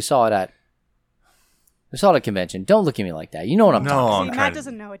talking about. We saw it at a convention. Don't look at me like that. You know what I'm talking No, See, I'm Matt trying.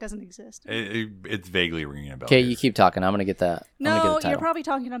 doesn't know. It doesn't exist. It's vaguely ringing a bell. Okay, you keep talking. I'm going to get that. I'm gonna get No, the title. you're probably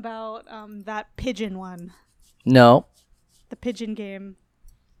talking about that pigeon one. No, The pigeon game.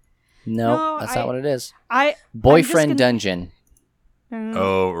 no, that's not what it is. I'm Boyfriend just Dungeon. gonna,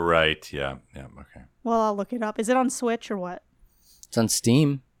 Oh right, yeah. Okay. Well, I'll look it up. Is it on Switch or what? It's on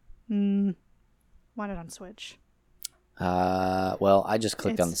Steam. Why not on Switch? Well, I just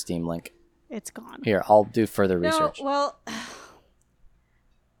clicked on the It's- Steam link. It's gone. Here, I'll do further research. No, well,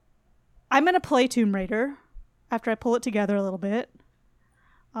 I'm gonna play Tomb Raider after I pull it together a little bit.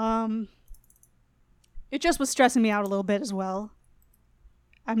 It just was stressing me out a little bit as well.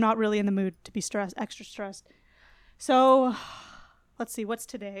 I'm not really in the mood to be extra stressed. So, let's see, what's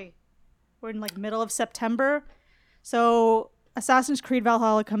today? We're in like middle of September. So, Assassin's Creed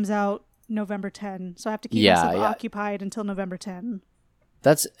Valhalla comes out November 10. So I have to keep myself occupied until November 10.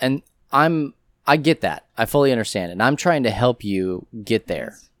 I get that. I fully understand. And I'm trying to help you get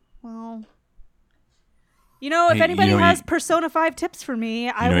there. Well, if Hey, anybody you know, has Persona 5 tips for me,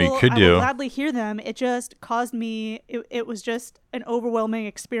 I know what you will could do? gladly hear them. It just caused me, it was just an overwhelming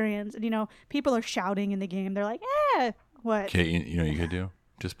experience. And, people are shouting in the game. They're like, what? Okay, you know what you could do?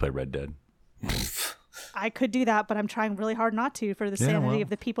 Just play Red Dead. I could do that, but I'm trying really hard not to for the Yeah, sanity well. of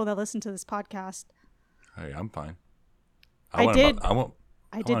the people that listen to this podcast. Hey, I'm fine. I want did to know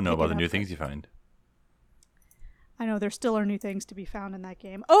pick about it the up, new but- things you find. I know there still are new things to be found in that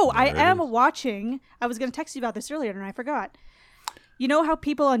game. Oh, I There it am is. watching. I was going to text you about this earlier and I forgot. You know how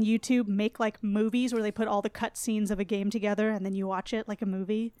people on YouTube make like movies where they put all the cut scenes of a game together and then you watch it like a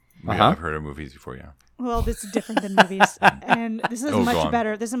movie? Yeah, Uh-huh. I've heard of movies before, yeah. Well, this is different than movies, and this is Oh, go much on.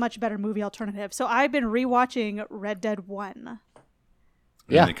 better. This is a much better movie alternative. So I've been rewatching Red Dead 1.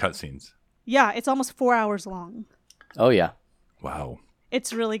 Yeah. And the cutscenes. Yeah, it's almost 4 hours long. Oh yeah. Wow.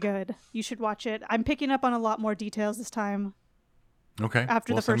 It's really good. You should watch it. I'm picking up on a lot more details this time Okay.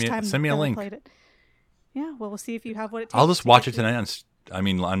 after Well, the first time Send me a that I link. played it. Yeah, well, we'll see if you have what it takes. I'll just to watch get it tonight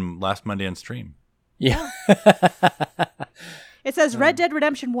on last Monday on stream. Yeah. It says Red Dead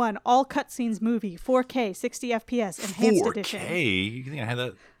Redemption 1, all cutscenes movie, 4K, 60 FPS, enhanced 4K? edition. You think I had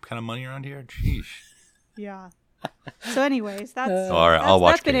that kind of money around here? Sheesh. Yeah. So, anyways, that's All right, that's, I'll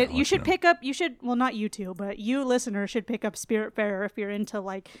watch that's been it. it. I'll You let should you know. pick up. You should, well, not you two, but you listeners should pick up Spiritfarer if you're into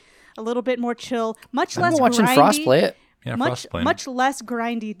like a little bit more chill, much I've less been watching grindy, Frost play it. Yeah, much Frost playing. much less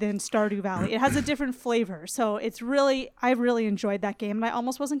grindy than Stardew Valley. It has a different flavor, so it's really I really enjoyed that game, and I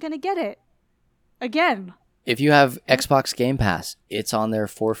almost wasn't going to get it again. If you have Xbox Game Pass, it's on there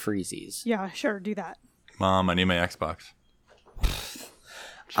for freezies. Yeah, sure, do that. Mom, I need my Xbox.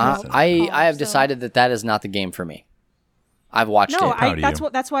 I have so- decided that is not the game for me. I've watched No, it. Proud of that's you.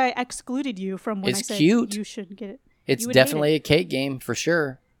 what that's why I excluded you from when It's I said cute. you should get it. It's You would hate definitely a Kate game for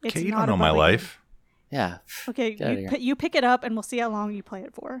sure. It's Okay, you not don't know a my Bubba life. Yeah. game. Okay, Get outta here. you pick it up, and we'll see how long you play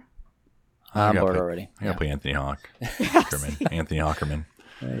it for. I'm gotta bored play- already. I gotta play Anthony Hawk. Hockerman. Anthony Hockerman.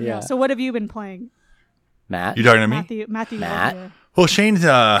 Yeah. So what have you been playing, Matt? You talking to me? Matthew? Matt? Over Well, Shane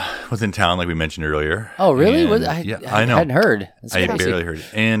was in town, like we mentioned earlier. Oh, really? And- I I know. hadn't heard. That's I crazy. barely heard it.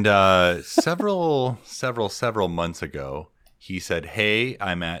 And several months ago, he said, "Hey,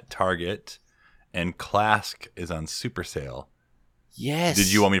 I'm at Target, and Clask is on super sale. Yes.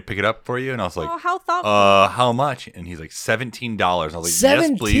 Did you want me to pick it up for you?" And I was like, Oh, how thoughtful! how much?" And he's like, $17. I was like,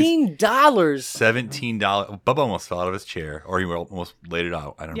 "Yes, please." $17. $17. Bubba almost fell out of his chair, or he almost laid it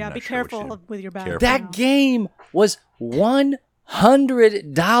out. I don't know. Yeah, be careful with your bag. Careful. That game was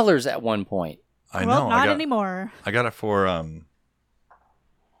 $100 at one point. I Well, know. not anymore. I got it for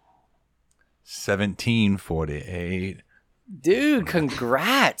 $17.48. Dude,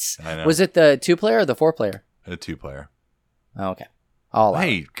 congrats. I know. Was it the 2-player or the 4-player? A 2-player. Oh, okay. I'll allow it.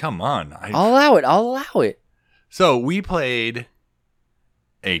 Hey, come on. I'll allow it. So we played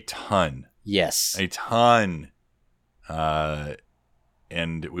a ton. Yes. A ton.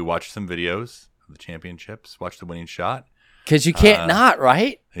 And we watched some videos of the championships, watched the winning shot. Because you can't not,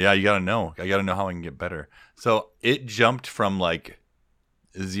 right? Yeah, you got to know. I got to know how I can get better. So it jumped from like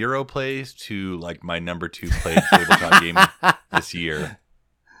 0 plays to like my number 2 played tabletop game this year.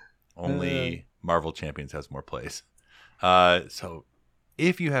 Only Marvel Champions has more plays. So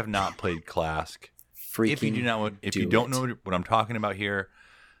if you have not played Clask, if you don't know what I'm talking about here,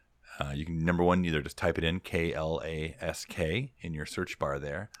 you can, number one, either just type it in KLASK in your search bar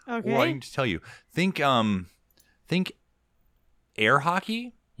there, Okay. or I can just tell you, think air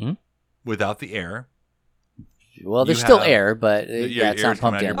hockey without the air. Well, there's You still have- air, but Yeah, it's not air's coming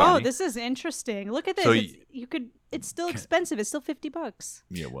pumped out in. your Oh, body. this is interesting. Look at this. So It's still expensive. It's still $50.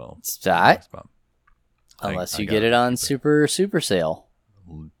 Yeah, well, It's that, about- unless I you got get it on super sale.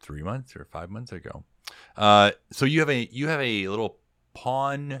 3 months or 5 months ago. So you have a little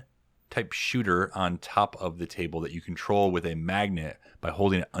pawn type shooter on top of the table that you control with a magnet by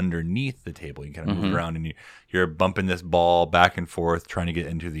holding it underneath the table. You kind of move around and you're bumping this ball back and forth, trying to get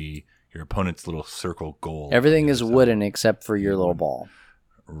into your opponent's little circle goal. Everything is wooden except for your little ball.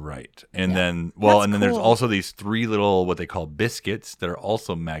 Right. And then That's and then there's cool. also these 3 little what they call biscuits that are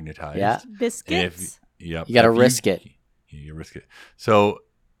also magnetized. Yeah. Biscuits. Yep. You gotta If risk it. You risk it. So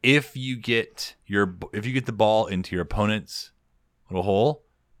if you get the ball into your opponent's little hole,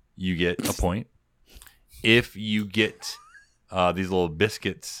 you get a point. If you get these little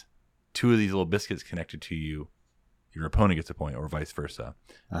biscuits, 2 of these little biscuits connected to you, your opponent gets a point, or vice versa.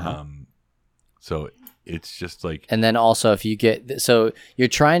 So it's just like And then also if you so you're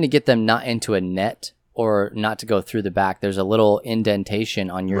trying to get them not into a net or not to go through the back. There's a little indentation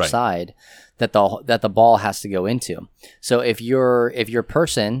on your Right. side that the ball has to go into. So if your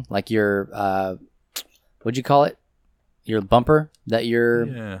person, like your what'd you call it? Your bumper that you're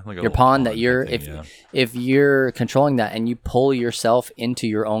like a your little pawn that pawn you're type thing, if you're controlling that and you pull yourself into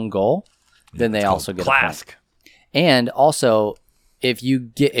your own goal, then they It's also called get a point. Clask. And also, if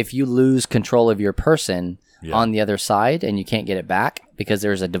you lose control of your person Yeah. on the other side and you can't get it back because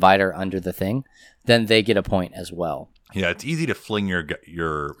there's a divider under the thing, then they get a point as well. Yeah, it's easy to fling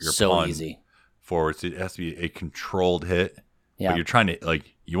your So pawn easy. forward. So it has to be a controlled hit. Yeah. But you're trying to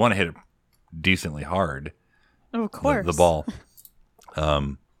you want to hit it decently hard. Of course. The ball.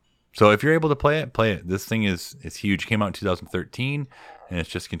 So if you're able to play it. This thing is huge. It came out in 2013, and it's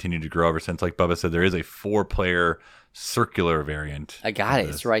just continued to grow ever since. Like Bubba said, there is a 4-player circular variant. I got it. of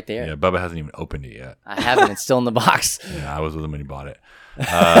It's this. right there. Yeah, Bubba hasn't even opened it yet. I haven't. It's still in the box. Yeah, I was with him when he bought it.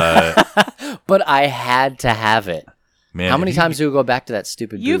 But I had to have it. Man, How many if you- times do we go back to that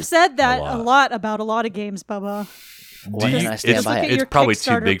stupid You've booth? said that A a lot. lot about a lot of games, Bubba. Why do didn't you- I stand it's, by Look at it? it's your probably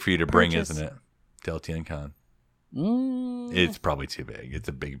too Kickstarter big for you to bring, purchase. isn't it? To LTN Con. Mm. It's probably too big. It's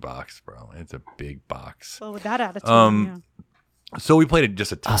a big box, bro. It's a big box. Well, with that attitude, So we played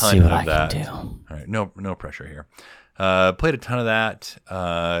just a ton I'll see what of I that. can do. All right, no pressure here. Played a ton of that.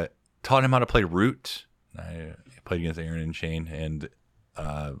 Taught him how to play Root. I played against Aaron and Shane and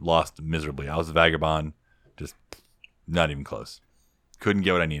lost miserably. I was a vagabond, just not even close. Couldn't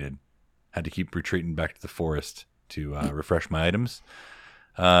get what I needed. Had to keep retreating back to the forest to refresh my items.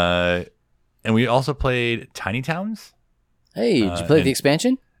 And we also played Tiny Towns. Hey, did you play and- the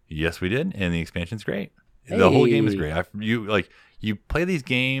expansion? Yes, we did, and the expansion's great. The whole game is Hey. great. You play these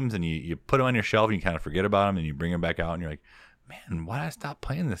games and you put them on your shelf and you kind of forget about them and you bring them back out and you're like, man, why did I stop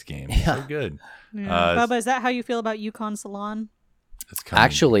playing this game? It's so good. yeah. Bubba, is that how you feel about Yukon Salon? It's coming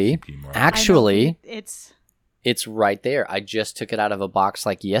Actually, to more. I know, Actually, it's it's right there. I just took it out of a box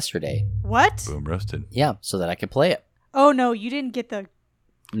like yesterday. what? Boom roasted. Yeah, so that I could play it. Oh no, you didn't get the.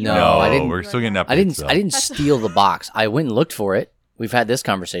 No, I didn't. We're still getting updates. I didn't. though. I didn't steal the box. I went and looked for it. We've had this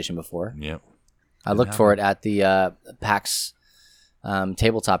conversation before. Yep. I looked for it at the PAX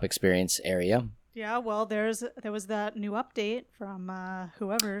tabletop experience area. Yeah, well, there was that new update from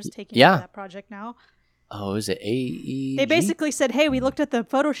whoever's taking Yeah. over that project now. Oh, is it AE? They basically said, "Hey, we looked at the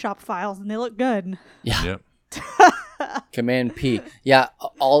Photoshop files and they look good." Yeah. Yep. Command P. Yeah.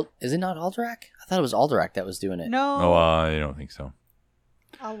 Is it not Alderac? I thought it was Alderac that was doing it. No, Oh, I don't think so.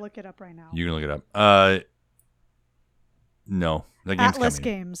 I'll look it up right now. You can look it up. No, the game's Atlas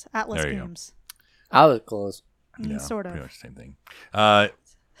coming. Games. Atlas There you go. Games. I was close. Yeah, Sort of. pretty much the same thing.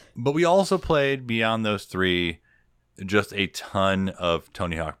 But we also played beyond those three, just a ton of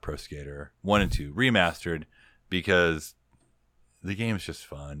Tony Hawk Pro Skater 1 and 2 remastered because the game's just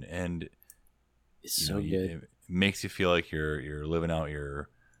fun and It's you so know, good. it makes you feel like you're living out your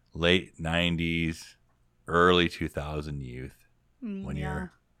late 90s, early 2000 youth when Yeah.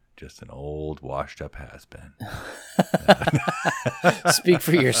 you're just an old washed up has-been. Speak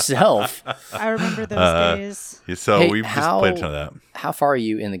for yourself. I remember those days. Yeah, so Hey, we've just how- played a ton of that. How far are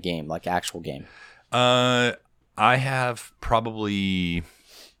you in the game, like actual game? I have probably.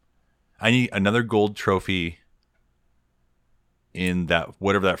 I need another gold trophy in that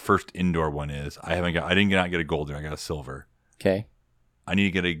whatever that first indoor one is. I didn't get a gold there. I got a silver. Okay. I need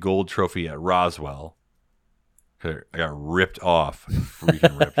to get a gold trophy at Roswell. 'Cause I got ripped off,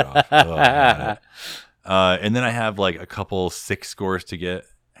 freaking ripped off. Oh, I had it. And then I have like a couple 6 scores to get.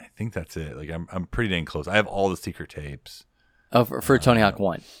 I think that's it. Like I'm pretty dang close. I have all the secret tapes. Oh, for Tony Hawk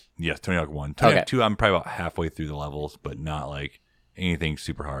 1. Yes, Tony Hawk 1. Tony Okay. Hawk 2, I'm probably about halfway through the levels, but not like anything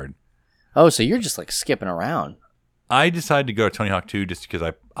super hard. Oh, so you're just like skipping around. I decided to go to Tony Hawk 2 just because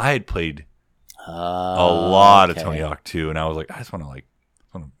I had played A a lot of Tony Hawk 2, and I was like, I just want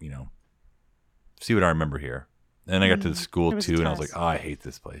to see what I remember here. And then I got to the school It was 2, and I was test. like, oh, I hate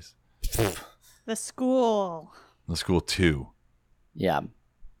this place. The school. The school 2. Yeah.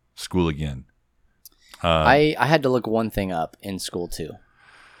 School again. I had to look one thing up in school too.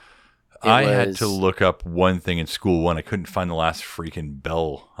 I had to look up one thing in school 1. I couldn't find the last freaking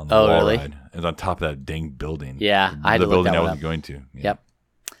bell on the wall really? ride. It was on top of that dang building. Yeah, I had the to look building that I one wasn't up. going to. Yeah. Yep.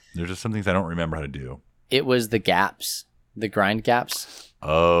 There's just some things I don't remember how to do. It was the gaps, the grind gaps.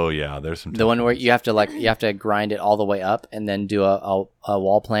 Oh yeah, there's some. The tough one where ones. you have to grind it all the way up and then do a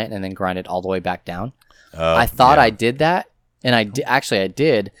wall plant and then grind it all the way back down. I thought yeah. I did that, and I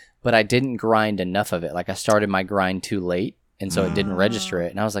did, but I didn't grind enough of it. Like I started my grind too late, and so it didn't register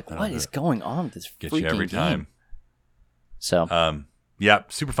it. And I was like, "What is going on with this Get freaking you every game?" time. So Yeah,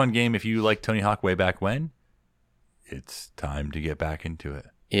 super fun game. If you like Tony Hawk way back when, it's time to get back into it.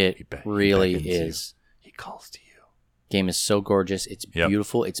 it he really beckons you. is. He calls to you. Game is so gorgeous. It's Yep.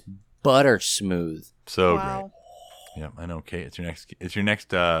 beautiful. It's butter smooth. So Wow. great. Yeah, I know. Kate, it's your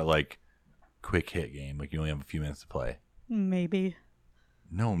next like quick hit game. Like you only have a few minutes to play. Maybe.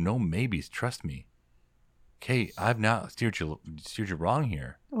 No maybes. Trust me. Kate, I've not steered you wrong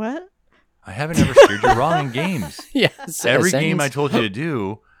here. What? I haven't ever steered you wrong in games. Yes. Every game I told you to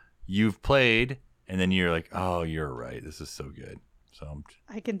do, you've played, and then you're like, "Oh, you're right. This is so good." So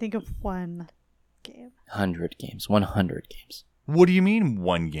I can think of one. game. 100 games. 100 games. What do you mean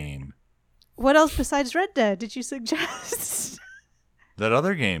one game? What else besides Red Dead did you suggest? That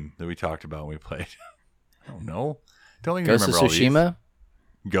other game that we talked about when we played. I don't know. Don't even Ghost of remember all Tsushima.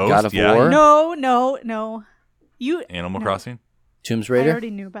 these. Ghost, God of yeah. War? No. You Animal no. Crossing. Tombs I Raider.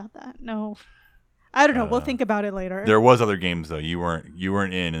 already knew about that. No. I don't know. We'll think about it later. There was other games though. You weren't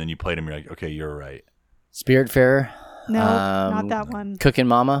in, and then you played them. You're like, okay, you're right. Spiritfarer. No, not that one. Cooking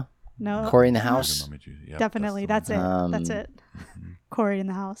Mama. No. Corey in the House. Yep, Definitely. That's the it. one. That's it. Corey in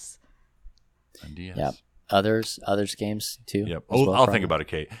the house. And DS. Yep. Others games too. Yep. as well, I'll probably. think about it,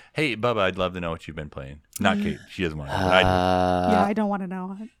 Kate. Hey, Bubba, I'd love to know what you've been playing. Not Kate. She doesn't want to know. But I do. Yeah, I don't want to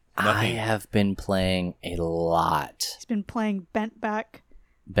know. I Nothing. have been playing a lot. He's been playing Bent Back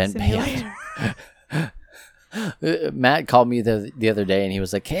Bent Simulator. Matt called me the other day and he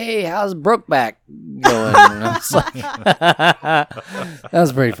was like, "Hey, how's Brokeback going?" And I was like, "That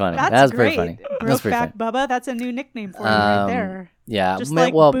was pretty funny. That's that was great. pretty funny. That was pretty Brokeback funny." Bubba. That's a new nickname for you right there. Yeah. Just ma-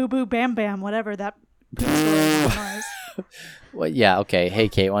 like well, Boo Boo Bam Bam, whatever that poop story was. well, yeah. Okay. Hey,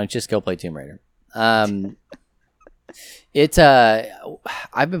 Kate, why don't you just go play Tomb Raider? I've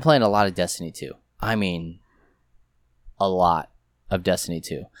been playing a lot of Destiny 2. I mean, a lot of Destiny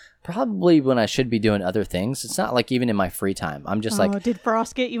 2. Probably when I should be doing other things. It's not like even in my free time. I'm just like, Did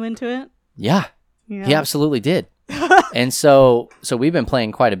Frost get you into it? yeah, Yeah. he absolutely did. And so we've been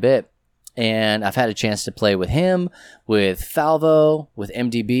playing quite a bit, and I've had a chance to play with him, with Falvo, with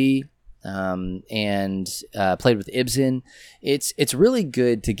MDB, and played with Ibsen. It's really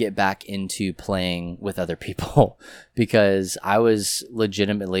good to get back into playing with other people because I was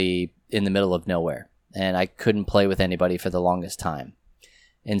legitimately in the middle of nowhere and I couldn't play with anybody for the longest time.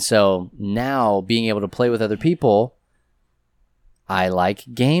 And so now being able to play with other people, I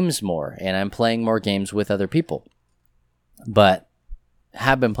like games more and I'm playing more games with other people. But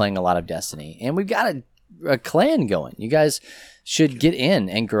have been playing a lot of Destiny, and we've got a clan going. You guys should get in,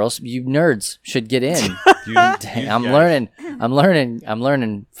 and girls, you nerds should get in. I'm learning,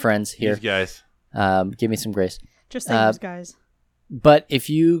 friends here. These guys. Give me some grace. Just saying, those guys. But if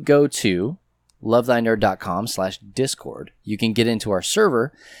you go to lovethynerd.com/discord, you can get into our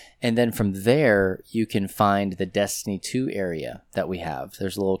server, and then from there you can find the Destiny 2 area that we have.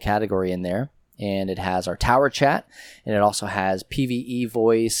 There's a little category in there, and it has our tower chat, and it also has PvE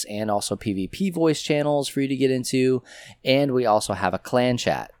voice and also PvP voice channels for you to get into, and we also have a clan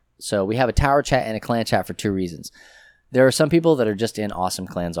chat. So we have a tower chat and a clan chat for two reasons. There are some people that are just in awesome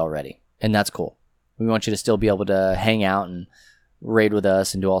clans already, and that's cool. We want you to still be able to hang out and raid with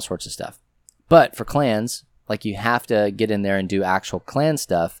us and do all sorts of stuff. But for clans, like, you have to get in there and do actual clan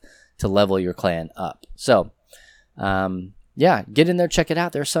stuff to level your clan up. So, yeah, get in there, check it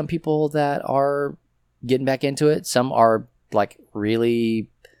out. There are some people that are getting back into it. Some are like really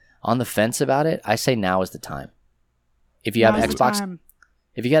on the fence about it. I say now is the time. If you have Now's the Xbox, time.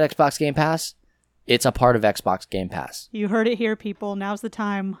 if you got Xbox Game Pass, it's a part of Xbox Game Pass. You heard it here, people. Now's the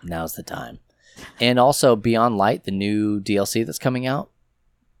time. Now's the time. And also Beyond Light, the new DLC that's coming out,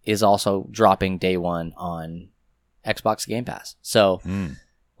 is also dropping day one on Xbox Game Pass. So,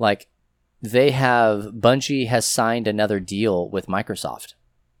 like, Bungie has signed another deal with Microsoft.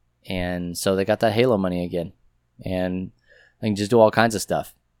 And so they got that Halo money again. And they can just do all kinds of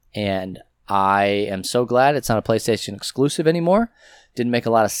stuff. And I am so glad it's not a PlayStation exclusive anymore. Didn't make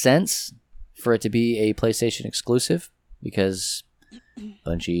a lot of sense for it to be a PlayStation exclusive because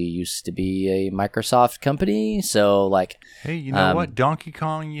Bungie used to be a Microsoft company. So, like... Hey, you know what? Donkey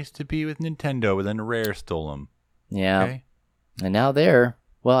Kong used to be with Nintendo, but then Rare stole them. Yeah. Okay? And now they're...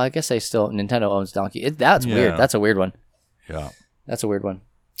 Well, I guess Nintendo owns Donkey. That's weird. That's a weird one. Yeah. That's a weird one.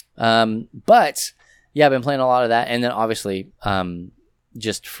 But, yeah, I've been playing a lot of that. And then, obviously,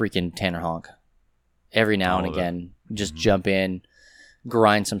 just freaking Tanner Honk. Every now and again, just jump in,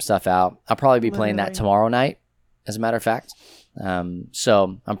 grind some stuff out. I'll probably be playing that tomorrow night, as a matter of fact.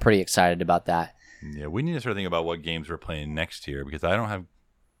 So I'm pretty excited about that. Yeah, we need to start thinking about what games we're playing next year because I don't have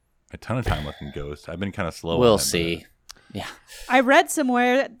a ton of time left in Ghost. I've been kind of slow. We'll see. Yeah. I read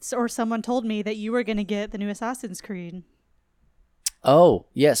somewhere, or someone told me, that you were going to get the new Assassin's Creed. Oh,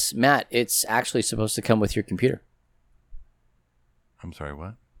 yes, Matt. It's actually supposed to come with your computer. I'm sorry,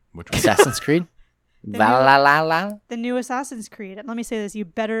 what? Which one? Assassin's Creed? The new Assassin's Creed. Let me say this. You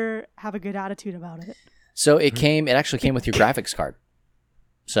better have a good attitude about it. So it actually came with your graphics card.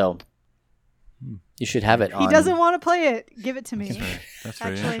 So you should have it on. He doesn't want to play it. Give it to me. That's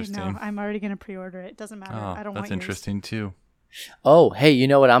very Actually, interesting. no. I'm already going to pre-order it. It doesn't matter. I don't want that's yours. interesting too. Oh, hey, you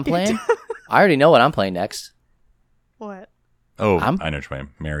know what I'm playing? I already know what I'm playing next. What? Oh, I know what you're playing.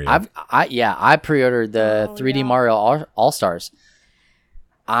 Mario. I pre-ordered the 3D Mario All-Stars.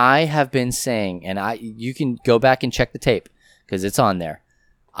 I have been saying, and you can go back and check the tape because it's on there.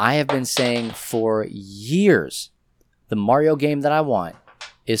 I have been saying for years, the Mario game that I want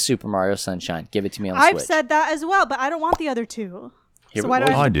is Super Mario Sunshine. Give it to me on the Switch. I've said that as well, but I don't want the other two. Here So we why do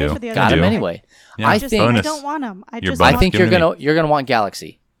go. I have to I pay do. for the other Got two? him do. anyway. Yeah, I I think bonus. don't want them. I Your just bonus. I think Give you're it to gonna you're gonna want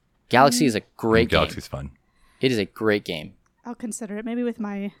Galaxy. Galaxy is a great game. Galaxy's fun. It is a great game. I'll consider it. Maybe with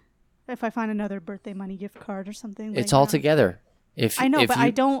if I find another birthday money gift card or something. It's like all that. together. If I know, if but you, I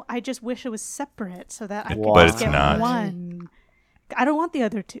don't. I just wish it was separate so that I could But just it's get not. one. I don't want the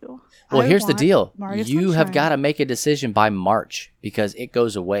other two. Well, I here's the want deal. Mario You have Sunshine. got to make a decision by March because it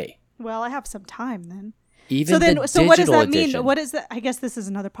goes away. Well, I have some time then. Even So then, the so what does digital that mean? edition, What is that? I guess this is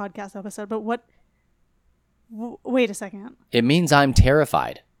another podcast episode. But what? Wait a second. it means I'm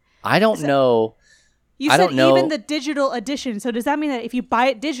terrified. I don't know. You I said don't know. even the digital edition. So does that mean that if you buy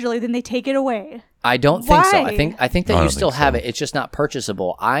it digitally, then they take it away? I don't think so. Why? I think that I you don't still think have so. it. It's just not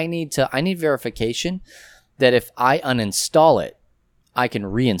purchasable. I need verification that if I uninstall it, I can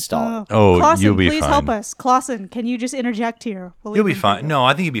reinstall it. Oh, Clausen, you'll be please fine. help us. Clausen, can you just interject here? We'll You'll leave be him fine. be. No,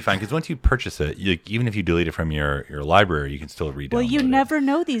 I think you'll be fine because once you purchase it, even if you delete it from your library, you can still read it. Well, you never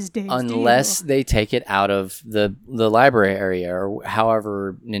know these days, Unless do you? they take it out of the library area or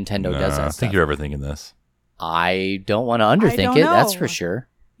however Nintendo does that I stuff. think you're overthinking this. I don't want to underthink don't it. That's know. for sure.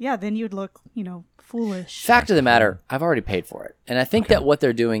 Yeah, then you'd look, foolish. Fact of the matter, I've already paid for it. And I think that what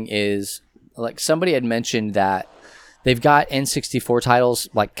they're doing is, like somebody had mentioned that they've got N64 titles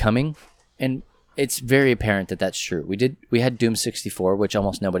like coming, and it's very apparent that that's true. We had Doom 64, which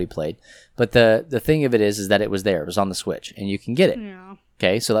almost nobody played. But the thing of it is that it was there. It was on the Switch, and you can get it. Yeah.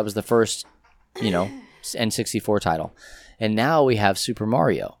 Okay, so that was the first, N64 title. And now we have Super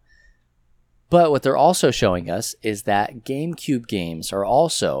Mario. But what they're also showing us is that GameCube games are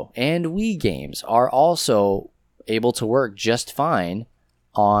also, and Wii games are also able to work just fine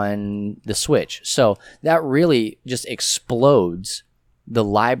on the Switch. So that really just explodes the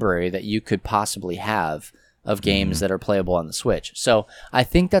library that you could possibly have of games that are playable on the Switch. So I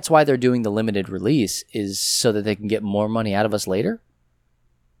think that's why they're doing the limited release, is so that they can get more money out of us later.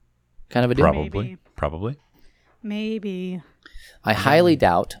 Kind of a deal. Probably. Maybe. I highly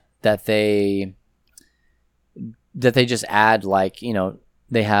doubt that they just add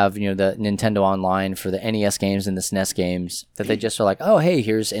they have the Nintendo Online for the NES games and the SNES games, that they just are like, oh hey,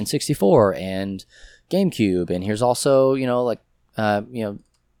 here's N64 and GameCube, and here's also what's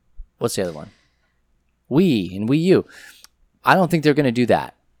the other one, Wii and Wii U. I don't think they're going to do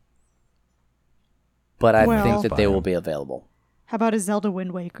that, but I Well- think that they will be available. How about a Zelda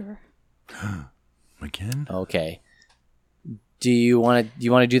Wind Waker? Again? Okay. Do you want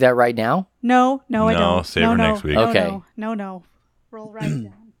to do that right now? No, I No, don't. save for next week. Okay. No. Roll right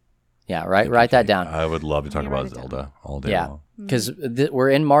down. Yeah, write that down. I would love to talk You about write it down. Zelda all day Yeah, long. because we're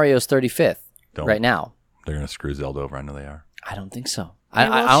in Mario's 35th Don't. right now. They're going to screw Zelda over. I know they are. I don't think so. They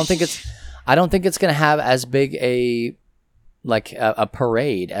will I don't think it's going to have as big a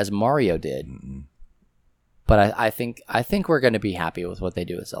parade as Mario did. Mm-mm. But I think we're going to be happy with what they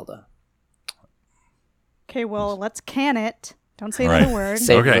do with Zelda. Okay, well, let's can it. Don't say Right. another word.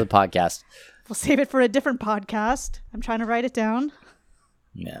 Save it Okay. for the podcast. We'll save it for a different podcast. I'm trying to write it down.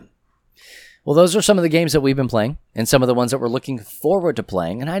 Yeah. Well, those are some of the games that we've been playing, and some of the ones that we're looking forward to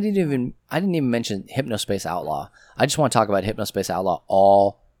playing. And I didn't even mention Hypnospace Outlaw. I just want to talk about Hypnospace Outlaw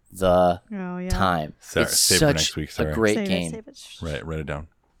all the Oh, yeah. time. Sarah, It's save it for such next week, a Sarah. great Save game. It, save it. Write it down.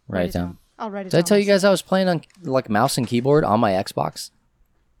 Write it down. I'll write it Did I down. tell you guys I was playing on like mouse and keyboard on my Xbox?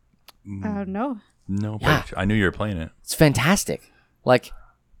 No. No, but Yeah. I knew you were playing it. It's fantastic. Like,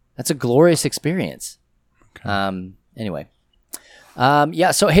 that's a glorious experience. Anyway.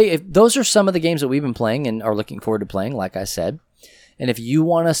 Yeah, so hey, if those are some of the games that we've been playing and are looking forward to playing, like I said. And if you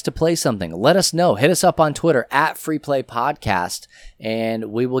want us to play something, let us know. Hit us up on Twitter at FreePlayPodcast,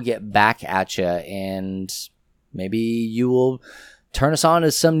 and we will get back at you. And maybe you will turn us on to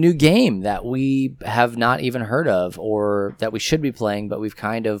some new game that we have not even heard of, or that we should be playing, but we've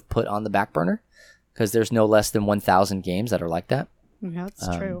kind of put on the back burner, because there's no less than 1,000 games that are like that. Yeah,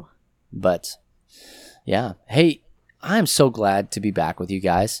 that's true. But yeah, hey, I'm so glad to be back with you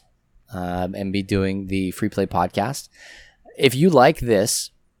guys and be doing the Free Play podcast. If you like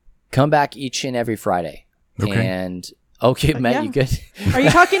this, come back each and every Friday. Okay. And okay, Matt, yeah. you good? Are you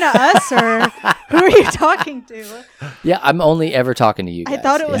talking to us or who are you talking to? Yeah, I'm only ever talking to you guys. I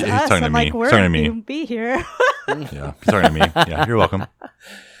thought it was Yeah, he's us. talking to I'm me. like, He's talking to me. you be here. Yeah. Sorry to me. Yeah, you're welcome.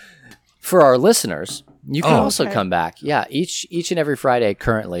 For our listeners, you can Oh. also Okay. come back. Yeah, each and every Friday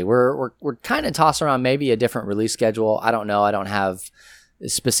currently. We're kind of tossing around maybe a different release schedule. I don't know. I don't have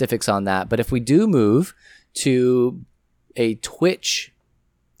specifics on that. But if we do move to a Twitch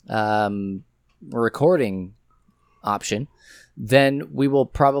recording option, then we will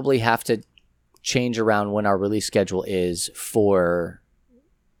probably have to change around when our release schedule is for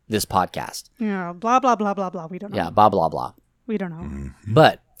this podcast. Yeah, blah, blah, blah, blah, blah. We don't know. Yeah, blah, blah, blah. We don't know.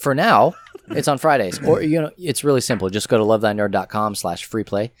 But for now, it's on Fridays. Or, it's really simple. Just go to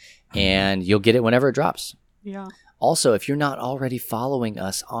lovethynerd.com/freeplay and you'll get it whenever it drops. Yeah. Also, if you're not already following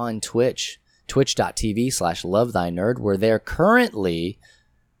us on Twitch, twitch.tv/lovethynerd, we're there currently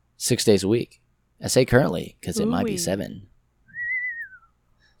 6 days a week. I say currently because it might be 7.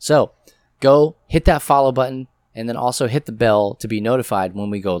 So go hit that follow button and then also hit the bell to be notified when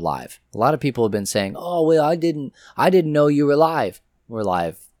we go live. A lot of people have been saying, "Oh, well, I didn't know you were live." We're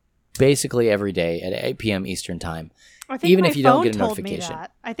live basically every day at 8 p.m. Eastern time. I think even my if you don't phone get a told me notification.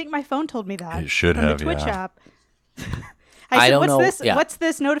 that. I think my phone told me that. It should from have, the Twitch yeah. app. I said, don't "What's know- this? yeah. What's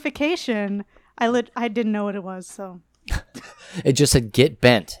this notification?" I didn't know what it was, so It just said "Get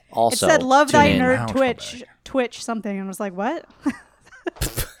Bent." Also, it said "Love tune Thy in. Nerd Ouch, Twitch something," and I was like, "What?"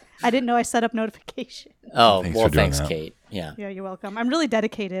 I didn't know I set up notification. Oh, Thanks well, for doing thanks, that. Kate. Yeah, Yeah, you're welcome. I'm really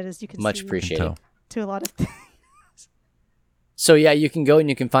dedicated, as you can much see, appreciated. Tell. to a lot of things. So yeah, you can go and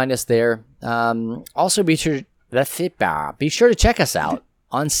you can find us there. Also, be sure to check us out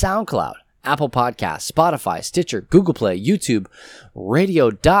on SoundCloud, Apple Podcasts, Spotify, Stitcher, Google Play, YouTube,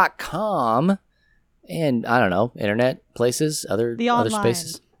 radio.com, and I don't know, internet places, other online.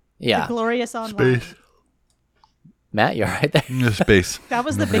 spaces. The Yeah, glorious online. Space. Matt, you're right there. The space. That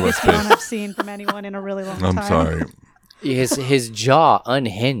was the Nothing but biggest space. yawn I've seen from anyone in a really long I'm time. sorry. His jaw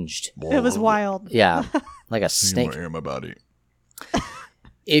unhinged. It was wild. Yeah, like a Need snake. more air in my body.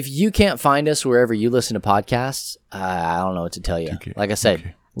 If you can't find us wherever you listen to podcasts, I don't know what to tell you. Okay. Like I said,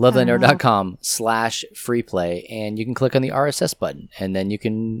 Okay. lovethynerd.com/freeplay, and you can click on the RSS button, and then you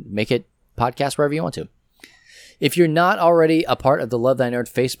can make it podcast wherever you want to. If you're not already a part of the Love Thy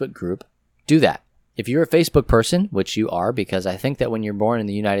Nerd Facebook group, do that. If you're a Facebook person, which you are, because I think that when you're born in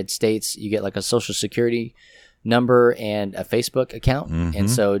the United States, you get like a social security number and a Facebook account. And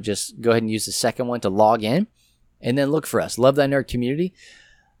so just go ahead and use the second one to log in and then look for us, Love Thy Nerd Community.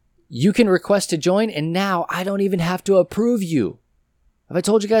 You can request to join, and now I don't even have to approve you. Have I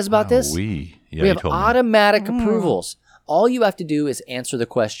told you guys about this? We We have told me. automatic approvals. All you have to do is answer the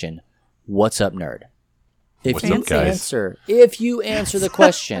question, "What's up, nerd?" What's up, guys? If you answer the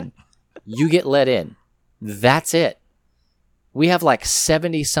question, you get let in. That's it. We have like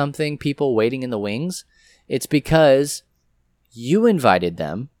 70-something people waiting in the wings. It's because you invited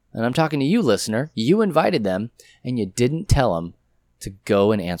them, and I'm talking to you, listener. You invited them, and you didn't tell them to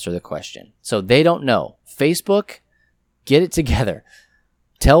go and answer the question. So they don't know. Facebook, get it together.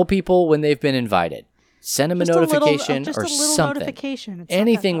 Tell people when they've been invited. Send them a notification or something. Notification. It's not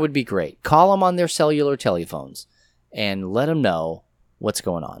Anything that would be great. Call them on their cellular telephones and let them know what's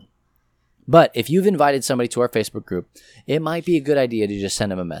going on. But if you've invited somebody to our Facebook group, it might be a good idea to just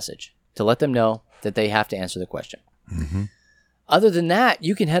send them a message to let them know that they have to answer the question. Other than that,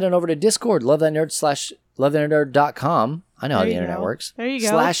 you can head on over to Discord, lovethynerd.com. I know how There the you internet go. works. There you go.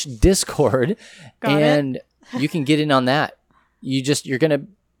 /Discord, Got it. and you can get in on that. You're gonna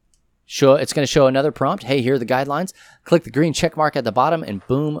show. It's gonna show another prompt. Hey, here are the guidelines. Click the green check mark at the bottom, and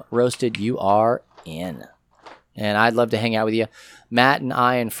boom, roasted. You are in. And I'd love to hang out with you. Matt and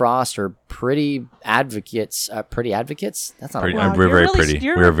I and Frost are pretty advocates. Pretty advocates? That's not Pretty- a word. we're you're very really- pretty.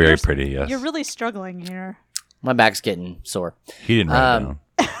 you're- We're very you're- pretty, yes. You're really struggling here. My back's getting sore. He didn't write it down.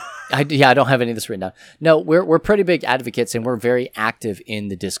 I don't have any of this written down. No, we're pretty big advocates, and we're very active in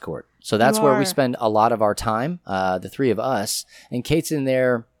the Discord. So that's You where we are. spend a lot of our time, the three of us. And Kate's in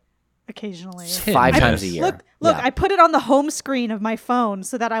there Occasionally. 5 times a year. Look, Yeah. I put it on the home screen of my phone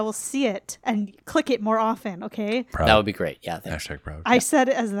so that I will see it and click it more often, okay? Proud. That would be great. Yeah, thanks. Hashtag proud. I said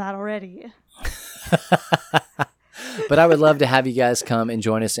it as that already. But I would love to have you guys come and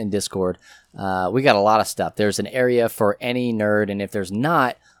join us in Discord. We got a lot of stuff. There's an area for any nerd, and if there's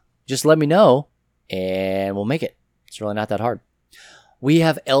not, just let me know, and we'll make it. It's really not that hard. We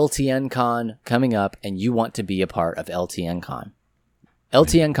have LTN Con coming up, and you want to be a part of LTN Con.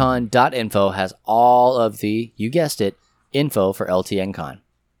 LTNCon.info has all of the, you guessed it, info for LTN Con.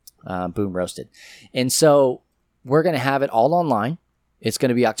 Boom, roasted. And so we're going to have it all online. It's going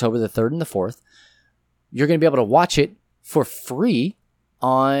to be October the 3rd and the 4th. You're going to be able to watch it for free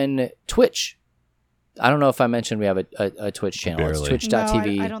on Twitch. I don't know if I mentioned we have a Twitch channel. It's Barely.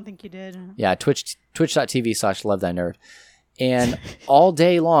 twitch.tv. No, I don't think you did. Yeah, twitch.tv/lovethynerd. And all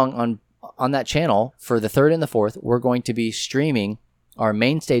day long on that channel for the 3rd and the 4th, we're going to be streaming our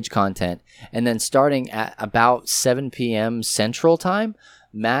main stage content. And then starting at about 7 p.m. Central Time,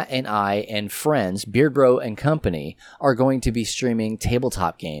 Matt and I and friends, Beard Bro and company, are going to be streaming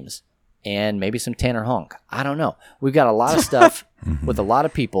tabletop games and maybe some Tanner Honk. I don't know. We've got a lot of stuff with a lot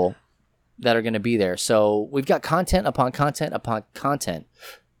of people that are going to be there. So we've got content upon content upon content.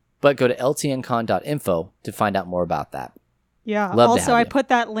 But go to ltncon.info to find out more about that. Yeah. Love to Also, have I you. put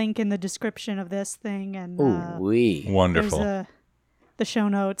that link in the description of this thing, and Ooh-wee. Wonderful. there's the show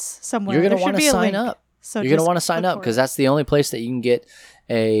notes somewhere. You're going There to should want to be a sign link. up. So You're going to just want to sign look up for because it. that's the only place that you can get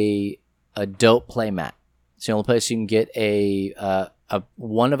a dope play mat. It's the only place you can get a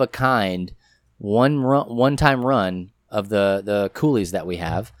one of a kind, one time run of the coolies that we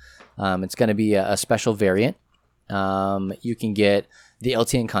have. It's going to be a special variant. You can get the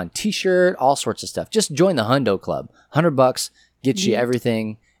LTN Con t-shirt, all sorts of stuff. Just join the Hundo Club. $100 gets you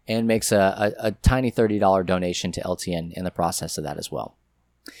everything and makes a tiny $30 donation to LTN in the process of that as well.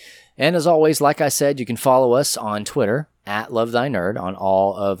 And as always, like I said, you can follow us on Twitter at Love Thy Nerd on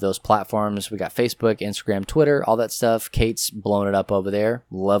all of those platforms. We got Facebook, Instagram, Twitter, all that stuff. Kate's blowing it up over there.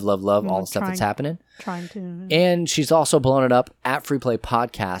 Love all the stuff that's happening. Trying to. And she's also blown it up at Free Play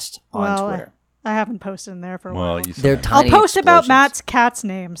Podcast on Twitter. I haven't posted in there for a while. Well, you They're said I'll tiny post about explosions. Matt's cat's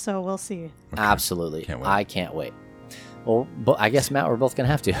name, so we'll see. Absolutely. Can't wait. I can't wait. Well, I guess, Matt, we're both going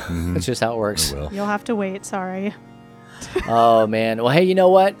to have to. That's just how it works. will. You'll have to wait. Sorry. Oh, man. Well, hey, you know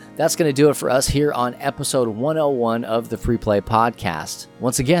what? That's going to do it for us here on episode 101 of the Free Play Podcast.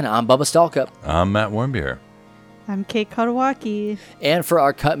 Once again, I'm Bubba Stalkup. I'm Matt Warmbier. I'm Kate Katawaki. And for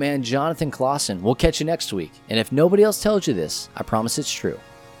our cut man, Jonathan Clausen, we'll catch you next week. And if nobody else tells you this, I promise it's true.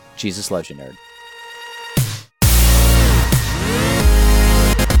 Jesus loves you, nerd.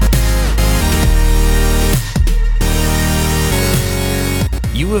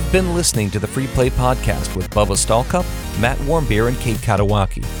 You have been listening to the Free Play Podcast with Bubba Stallcup, Matt Warmbier, and Kate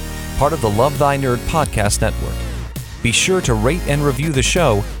Katawaki, part of the Love Thy Nerd Podcast Network. Be sure to rate and review the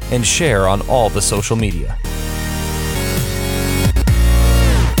show and share on all the social media.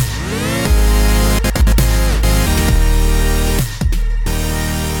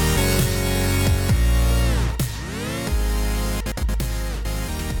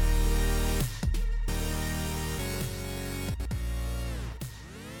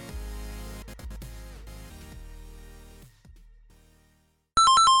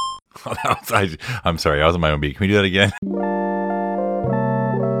 I'm sorry, I was on my own beat. Can we do that again?